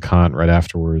criticizing Kant right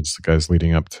afterwards, the guys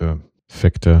leading up to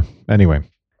Fichte. Anyway,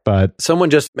 but someone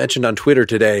just mentioned on Twitter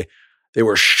today, they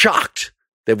were shocked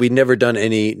that we'd never done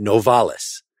any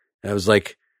Novalis. And I was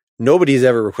like, nobody's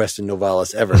ever requested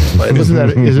Novalis ever.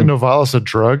 Isn't Novalis a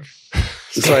drug?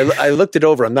 So I looked it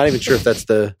over. I'm not even sure if that's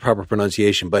the proper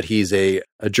pronunciation, but he's a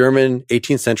German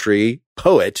 18th century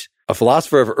poet, a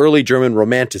philosopher of early German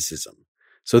Romanticism.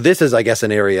 So this is, I guess,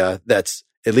 an area that's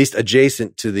at least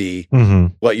adjacent to the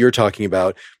what you're talking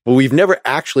about. But we've never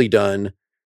actually done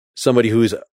somebody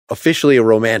who's officially a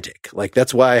romantic.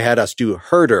 That's why I had us do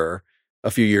Herder a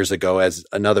few years ago as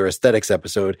another aesthetics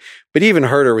episode. But even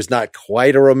Herder was not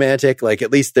quite a romantic.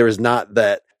 At least there was not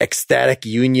that ecstatic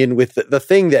union with the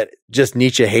thing that just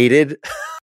Nietzsche hated,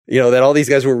 that all these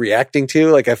guys were reacting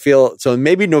to. I feel, so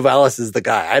maybe Novalis is the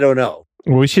guy. I don't know.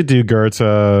 Well, we should do Goethe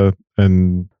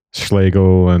and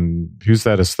Schlegel and who's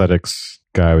that aesthetics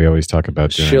guy we always talk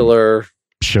about doing?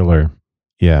 Schiller.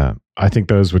 Yeah. I think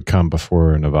those would come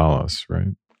before Novalis, right?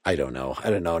 I don't know.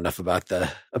 I don't know enough about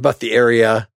the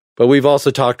area. But we've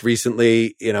also talked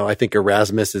recently, I think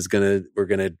Erasmus we're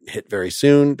going to hit very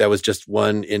soon. That was just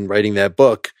one in writing that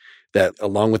book that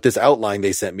along with this outline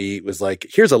they sent me was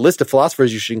here's a list of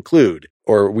philosophers you should include,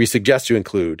 or we suggest you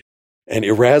include. And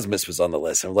Erasmus was on the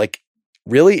list. I'm like,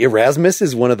 really? Erasmus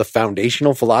is one of the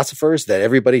foundational philosophers that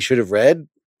everybody should have read?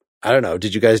 I don't know.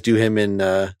 Did you guys do him in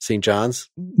St. John's?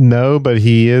 No, but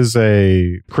he is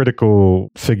a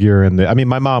critical figure in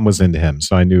my mom was into him,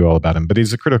 so I knew all about him, but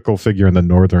he's a critical figure in the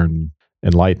Northern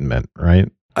Enlightenment, right?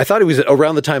 I thought it was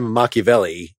around the time of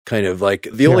Machiavelli, kind of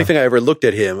the only thing I ever looked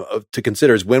at him to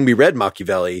consider is when we read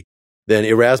Machiavelli, then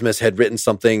Erasmus had written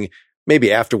something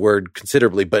maybe afterward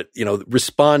considerably, but,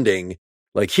 responding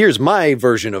here's my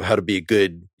version of how to be a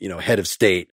good, head of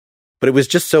state. But it was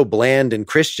just so bland and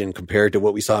Christian compared to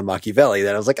what we saw in Machiavelli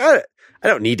that I was like, I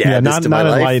don't need to add this to my life.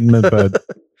 Not Enlightenment,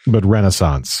 but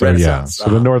Renaissance. So, Renaissance.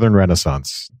 So the Northern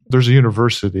Renaissance. There's a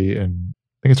university in,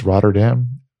 I think it's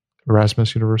Rotterdam,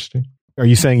 Erasmus University. Are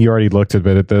you saying you already looked a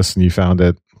bit at this and you found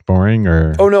it boring,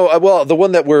 or? Oh, no. Well, the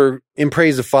one that we're In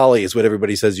Praise of Folly is what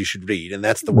everybody says you should read. And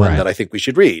that's the one that I think we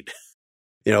should read.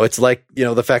 It's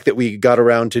the fact that we got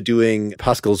around to doing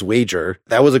Pascal's Wager.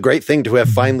 That was a great thing to have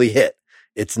finally hit.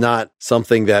 It's not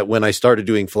something that when I started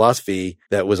doing philosophy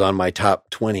that was on my top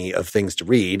 20 of things to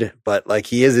read, but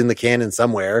he is in the canon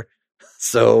somewhere.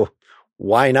 So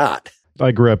why not?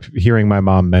 I grew up hearing my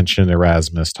mom mention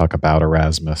Erasmus, talk about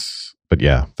Erasmus. But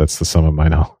yeah, that's the sum of my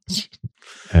knowledge.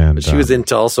 And but she was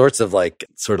into all sorts of like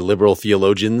sort of liberal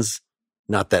theologians.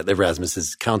 Not that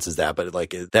Erasmus counts as that, but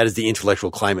like that is the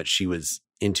intellectual climate she was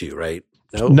into, right?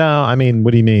 No, I mean,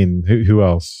 what do you mean? Who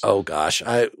else? Oh gosh,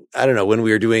 I don't know. When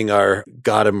we were doing our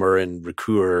Gadamer and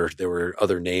Ricoeur, there were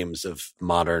other names of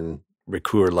modern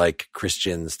Ricoeur-like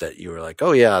Christians that you were like,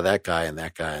 oh yeah, that guy,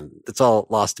 and it's all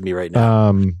lost to me right now.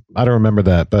 I don't remember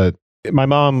that, but my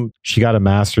mom, she got a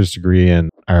master's degree in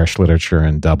Irish literature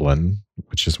in Dublin,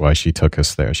 which is why she took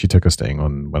us there. She took us to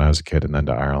England when I was a kid and then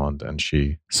to Ireland. And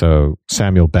so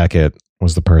Samuel Beckett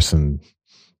was the person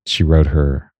she wrote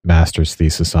her master's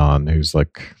thesis on, who's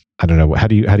like, I don't know, how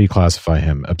do you classify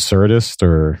him? Absurdist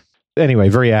or anyway,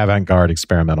 very avant-garde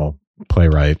experimental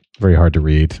playwright, very hard to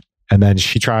read. And then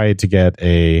she tried to get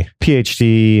a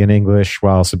PhD in English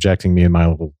while subjecting me and my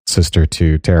little sister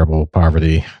to terrible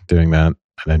poverty doing that, and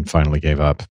then finally gave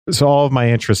up. So all of my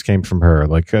interest came from her.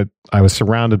 Like I was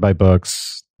surrounded by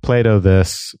books, Plato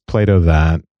this, Plato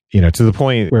that, to the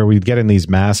point where we'd get in these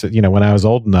massive, when I was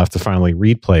old enough to finally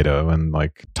read Plato and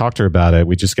like talk to her about it,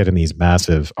 we'd just get in these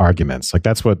massive arguments. Like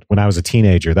when I was a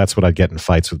teenager, that's what I'd get in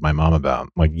fights with my mom about,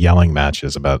 like yelling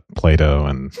matches about Plato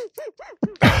and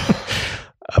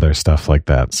other stuff like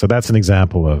that. So that's an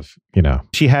example of,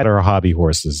 she had her hobby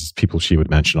horses, people she would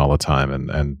mention all the time.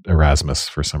 And Erasmus,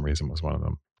 for some reason, was one of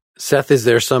them. Seth, is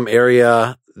there some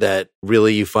area that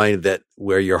really you find that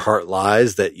where your heart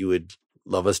lies that you would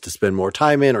love us to spend more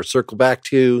time in or circle back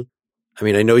to? I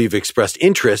mean, I know you've expressed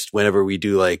interest whenever we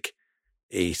do like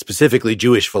a specifically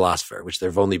Jewish philosopher, which there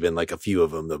have only been like a few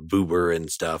of them, the Buber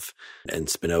and stuff, and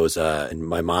Spinoza and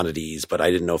Maimonides, but I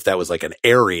didn't know if that was like an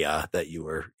area that you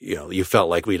were, you felt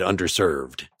like we'd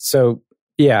underserved. So,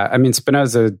 yeah, I mean,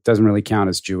 Spinoza doesn't really count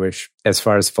as Jewish as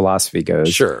far as philosophy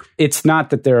goes. Sure. It's not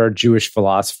that there are Jewish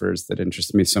philosophers that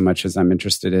interest me so much as I'm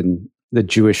interested in the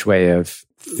Jewish way of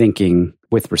thinking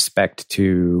with respect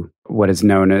to what is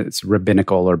known as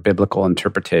rabbinical or biblical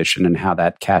interpretation and how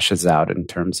that cashes out in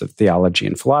terms of theology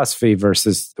and philosophy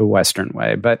versus the Western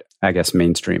way, but I guess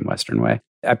mainstream Western way.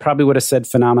 I probably would have said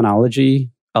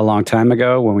phenomenology a long time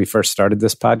ago when we first started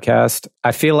this podcast.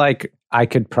 I feel like I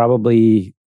could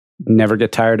probably never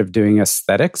get tired of doing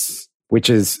aesthetics, which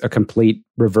is a complete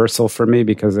reversal for me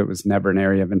because it was never an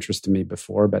area of interest to me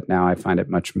before, but now I find it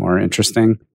much more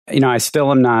interesting. I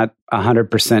still am not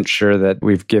 100% sure that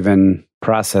we've given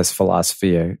process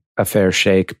philosophy a fair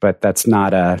shake, but it's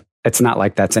not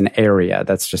like that's an area.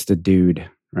 That's just a dude,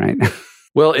 right?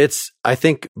 Well, I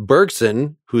think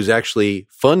Bergson, who's actually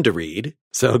fun to read.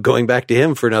 So going back to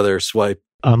him for another swipe.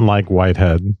 Unlike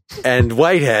Whitehead. And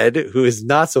Whitehead, who is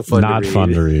not so fun to read. Not fun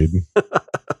to read.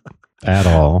 At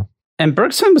all. And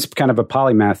Bergson was kind of a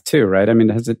polymath too, right? I mean,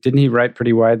 didn't he write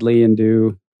pretty widely and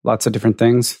do lots of different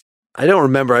things? I don't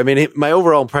remember. I mean, my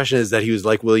overall impression is that he was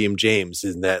like William James,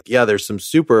 in that, yeah, there's some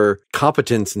super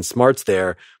competence and smarts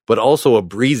there, but also a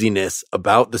breeziness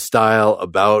about the style,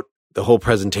 about the whole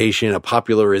presentation, a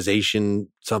popularization,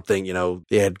 something,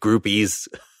 they had groupies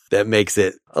that makes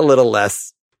it a little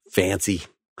less fancy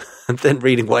than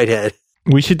reading Whitehead.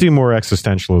 We should do more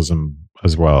existentialism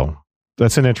as well.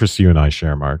 That's an interest you and I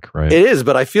share, Mark, right? It is,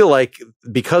 but I feel like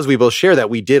because we both share that,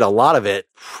 we did a lot of it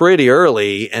pretty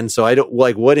early. And so I don't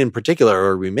like, what in particular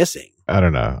are we missing? I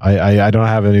don't know. I don't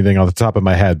have anything off the top of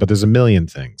my head, but there's a million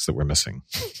things that we're missing.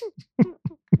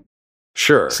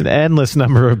 Sure. It's an endless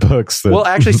number of books. Well,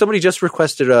 actually, somebody just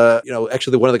requested,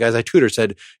 actually one of the guys I tutor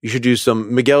said, you should do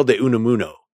some Miguel de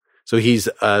Unamuno. So he's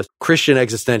a Christian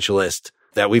existentialist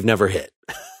that we've never hit.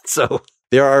 So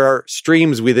there are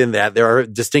streams within that. There are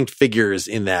distinct figures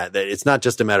in that it's not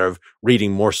just a matter of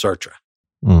reading more Sartre.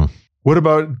 What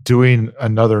about doing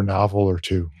another novel or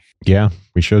two? Yeah,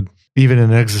 we should. Even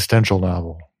an existential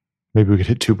novel. Maybe we could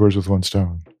hit two birds with one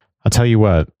stone. I'll tell you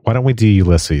what. Why don't we do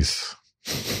Ulysses?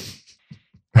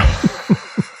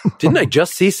 Didn't I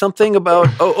just see something about,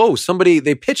 somebody,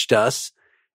 they pitched us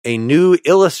a new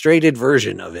illustrated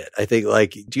version of it. I think,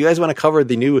 like, do you guys want to cover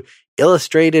the new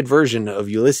illustrated version of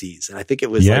Ulysses? And I think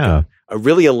it was like a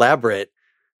really elaborate,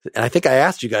 and I think I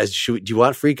asked you guys, do you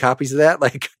want free copies of that?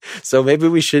 Like, so maybe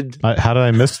we should. How did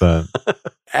I miss that?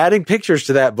 Adding pictures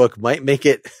to that book might make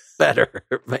it better,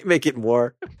 might make it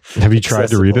more. Have you tried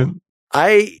to read it?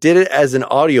 I did it as an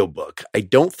audiobook. I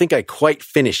don't think I quite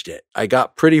finished it. I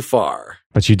got pretty far.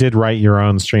 But you did write your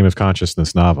own stream of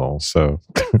consciousness novel, so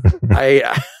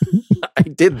I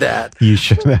did that. You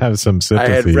should have some sympathy.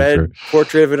 I had read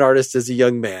Portrait of an Artist as a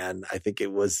Young Man. I think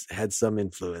it had some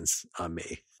influence on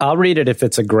me. I'll read it if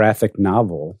it's a graphic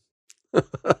novel.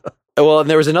 Well, and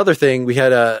there was another thing we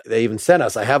had. They even sent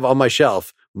us. I have on my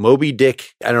shelf Moby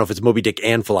Dick. I don't know if it's Moby Dick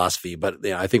and philosophy, but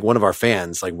I think one of our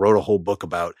fans like wrote a whole book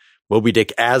about Moby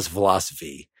Dick as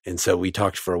philosophy. And so we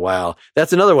talked for a while.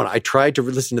 That's another one. I tried to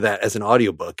listen to that as an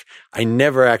audiobook. I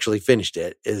never actually finished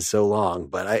it. It is so long,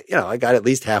 but I got at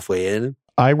least halfway in.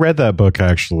 I read that book,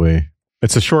 actually.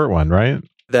 It's a short one, right?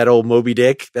 That old Moby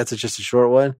Dick. That's just a short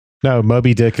one. No,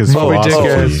 Moby Dick is Moby philosophy.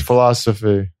 Dick is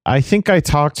philosophy. I think I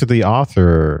talked to the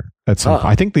author at some point.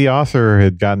 I think the author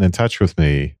had gotten in touch with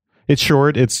me. It's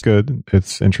short. It's good.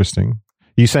 It's interesting.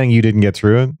 You saying you didn't get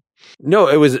through it? No,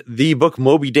 it was the book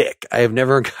Moby Dick. I've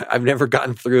never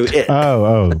gotten through it.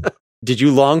 Oh. Did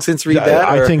you long since read that?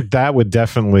 I think that would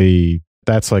definitely,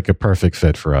 that's like a perfect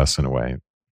fit for us in a way.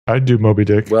 I'd do Moby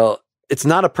Dick. Well, it's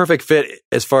not a perfect fit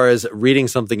as far as reading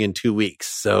something in 2 weeks.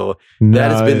 So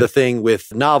that has been the thing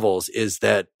with novels, is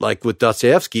that like with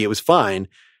Dostoevsky, it was fine,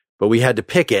 but we had to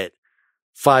pick it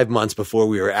 5 months before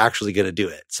we were actually going to do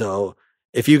it. So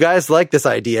if you guys like this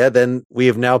idea, then we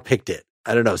have now picked it.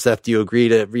 I don't know, Seth, do you agree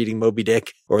to reading Moby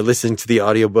Dick or listening to the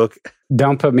audiobook?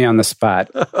 Don't put me on the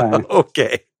spot.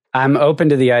 Okay. I'm open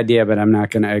to the idea, but I'm not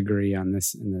going to agree on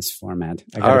this in this format.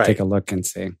 I got to take a look and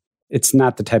see. It's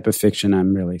not the type of fiction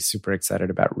I'm really super excited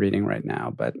about reading right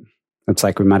now, but it's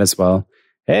like we might as well.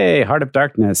 Hey, Heart of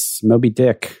Darkness, Moby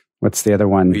Dick. What's the other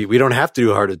one? We don't have to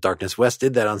do Heart of Darkness. Wes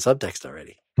did that on Subtext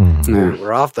already. Mm-hmm.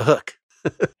 We're off the hook.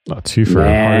 Not two for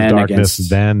Heart of Darkness,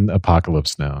 then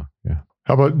Apocalypse Now. Yeah.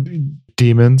 How about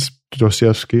Demons?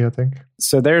 Dostoevsky, I think.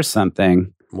 So there's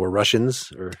something. More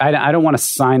Russians? Or I don't want to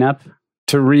sign up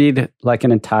to read like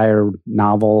an entire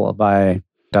novel by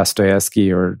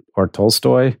Dostoevsky or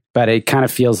Tolstoy, but it kind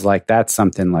of feels like that's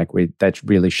something like that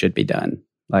really should be done,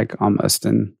 like almost,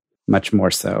 and much more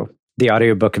so. The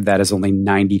audiobook of that is only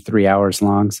 93 hours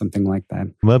long, something like that.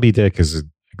 Moby Dick is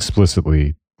an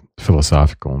explicitly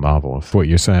philosophical novel. If what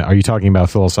you're saying, are you talking about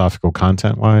philosophical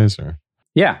content wise, or?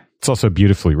 Yeah. It's also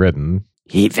beautifully written.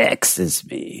 He vexes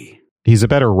me. He's a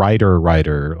better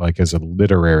writer, like as a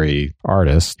literary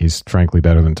artist. He's frankly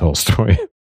better than Tolstoy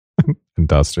and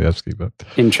Dostoevsky, but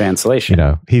in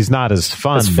translation, he's not as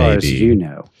fun. As far maybe. As you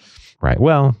know, right?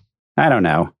 Well, I don't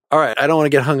know. All right, I don't want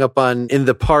to get hung up on in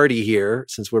the party here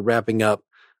since we're wrapping up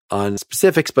on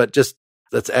specifics, but just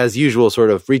let's, as usual, sort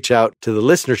of reach out to the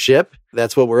listenership.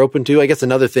 That's what we're open to. I guess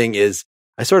another thing is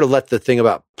I sort of let the thing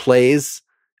about plays.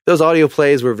 Those audio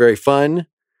plays were very fun.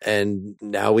 And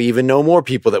now we even know more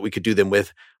people that we could do them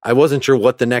with. I wasn't sure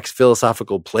what the next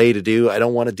philosophical play to do. I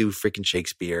don't want to do freaking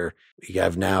Shakespeare. We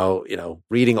have now,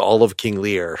 reading all of King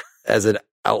Lear as an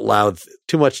out loud,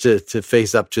 too much to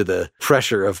face up to the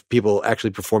pressure of people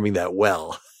actually performing that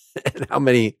well and how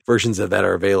many versions of that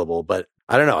are available. But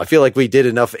I don't know. I feel like we did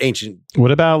enough ancient.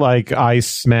 What about like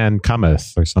Iceman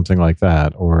Cometh or something like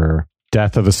that, or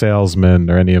Death of a Salesman,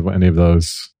 or any of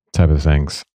those type of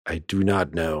things? I do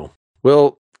not know.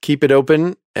 We'll keep it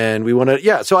open, and we want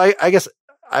to, so I guess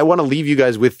I want to leave you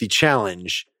guys with the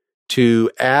challenge to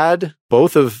add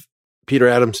both of Peter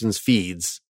Adamson's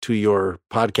feeds to your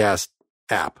podcast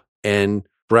app and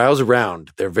browse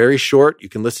around. They're very short. You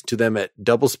can listen to them at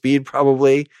double speed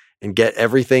probably and get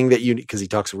everything that you need, because he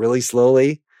talks really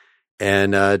slowly,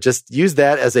 and just use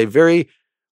that as a very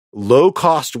low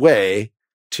cost way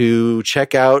to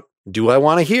check out, do I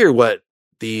want to hear what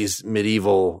these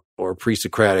medieval or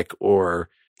pre-Socratic or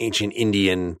ancient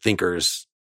Indian thinkers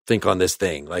think on this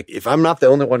thing? Like, if I'm not the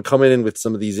only one coming in with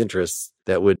some of these interests,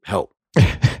 that would help.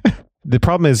 The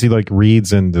problem is he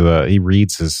reads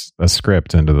a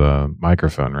script into the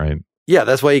microphone, right? Yeah,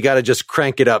 that's why you got to just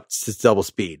crank it up to double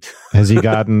speed. Has he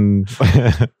gotten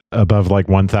above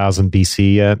 1000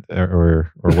 BC yet,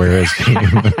 or where is he?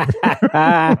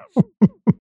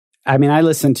 I mean, I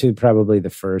listened to probably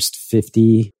the first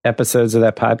 50 episodes of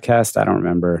that podcast. I don't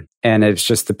remember. And it's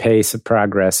just the pace of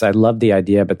progress. I love the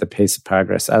idea, but the pace of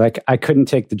progress. I couldn't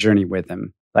take the journey with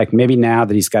him. Like, maybe now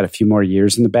that he's got a few more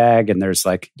years in the bag and there's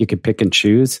you could pick and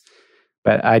choose,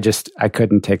 but I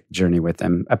couldn't take the journey with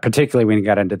him, particularly when he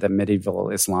got into the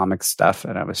medieval Islamic stuff.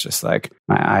 And I was just my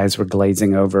eyes were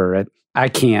glazing over it. I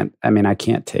can't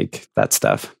take that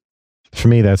stuff. For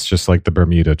me, that's just like the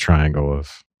Bermuda Triangle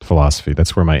of philosophy.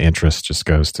 That's where my interest just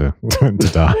goes to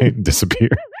die, disappear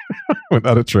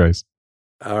without a trace.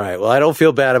 All right. Well, I don't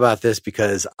feel bad about this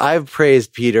because I've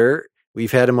praised Peter.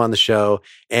 We've had him on the show,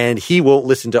 and he won't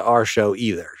listen to our show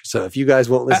either. So if you guys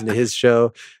won't listen to his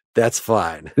show, that's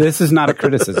fine. This is not a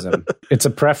criticism. It's a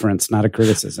preference, not a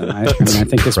criticism. I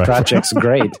think this project's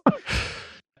great.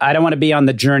 I don't want to be on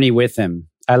the journey with him.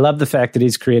 I love the fact that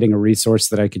he's creating a resource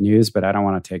that I can use, but I don't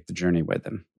want to take the journey with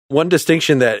him. One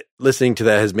distinction that listening to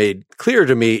that has made clear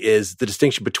to me is the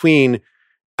distinction between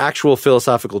actual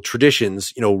philosophical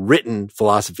traditions, written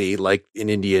philosophy like in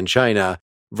India and China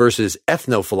versus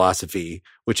ethno-philosophy,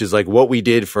 which is like what we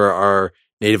did for our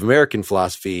Native American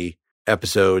philosophy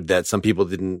episode that some people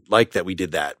didn't like that we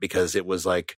did that because it was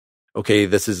like, okay,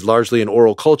 this is largely an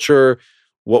oral culture.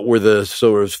 What were the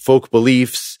sort of folk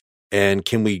beliefs and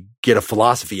can we get a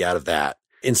philosophy out of that?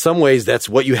 In some ways, that's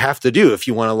what you have to do if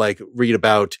you want to like read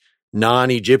about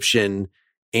non-Egyptian,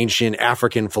 ancient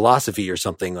African philosophy or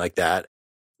something like that.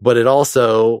 But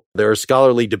there are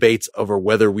scholarly debates over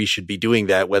whether we should be doing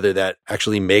that, whether that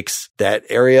actually makes that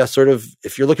area sort of,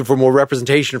 if you're looking for more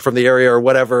representation from the area or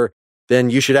whatever, then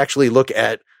you should actually look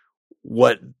at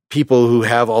what people who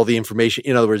have all the information,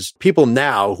 in other words, people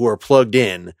now who are plugged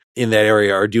in that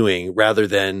area are doing, rather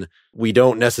than we're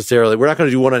not going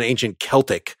to do one on ancient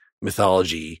Celtic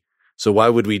mythology. So why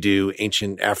would we do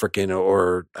ancient African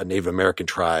or a Native American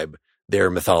tribe, their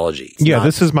mythology?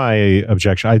 This is my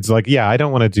objection. I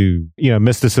don't want to do,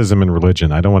 mysticism and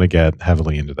religion. I don't want to get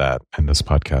heavily into that in this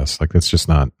podcast. Like, that's just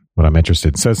not what I'm interested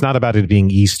in. So it's not about it being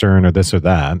Eastern or this or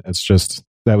that. It's just,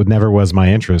 that never was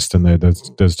my interest. And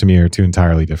those to me are two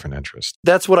entirely different interests.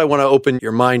 That's what I want to open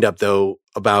your mind up, though,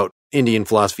 about Indian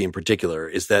philosophy in particular,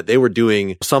 is that they were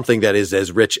doing something that is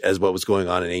as rich as what was going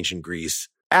on in ancient Greece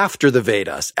after the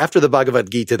Vedas, after the Bhagavad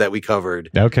Gita that we covered.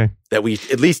 Okay. That we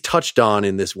at least touched on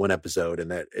in this one episode, and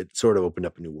that it sort of opened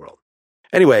up a new world.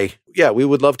 Anyway, we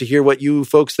would love to hear what you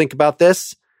folks think about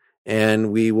this.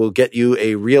 And we will get you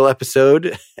a real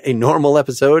episode, a normal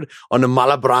episode on the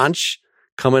Mala branch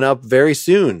coming up very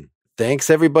soon. Thanks,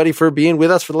 everybody, for being with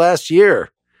us for the last year.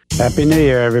 Happy New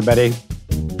Year, everybody.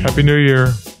 Happy New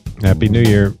Year. Happy New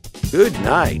Year. Good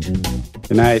night.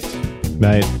 Good night.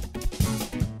 Night.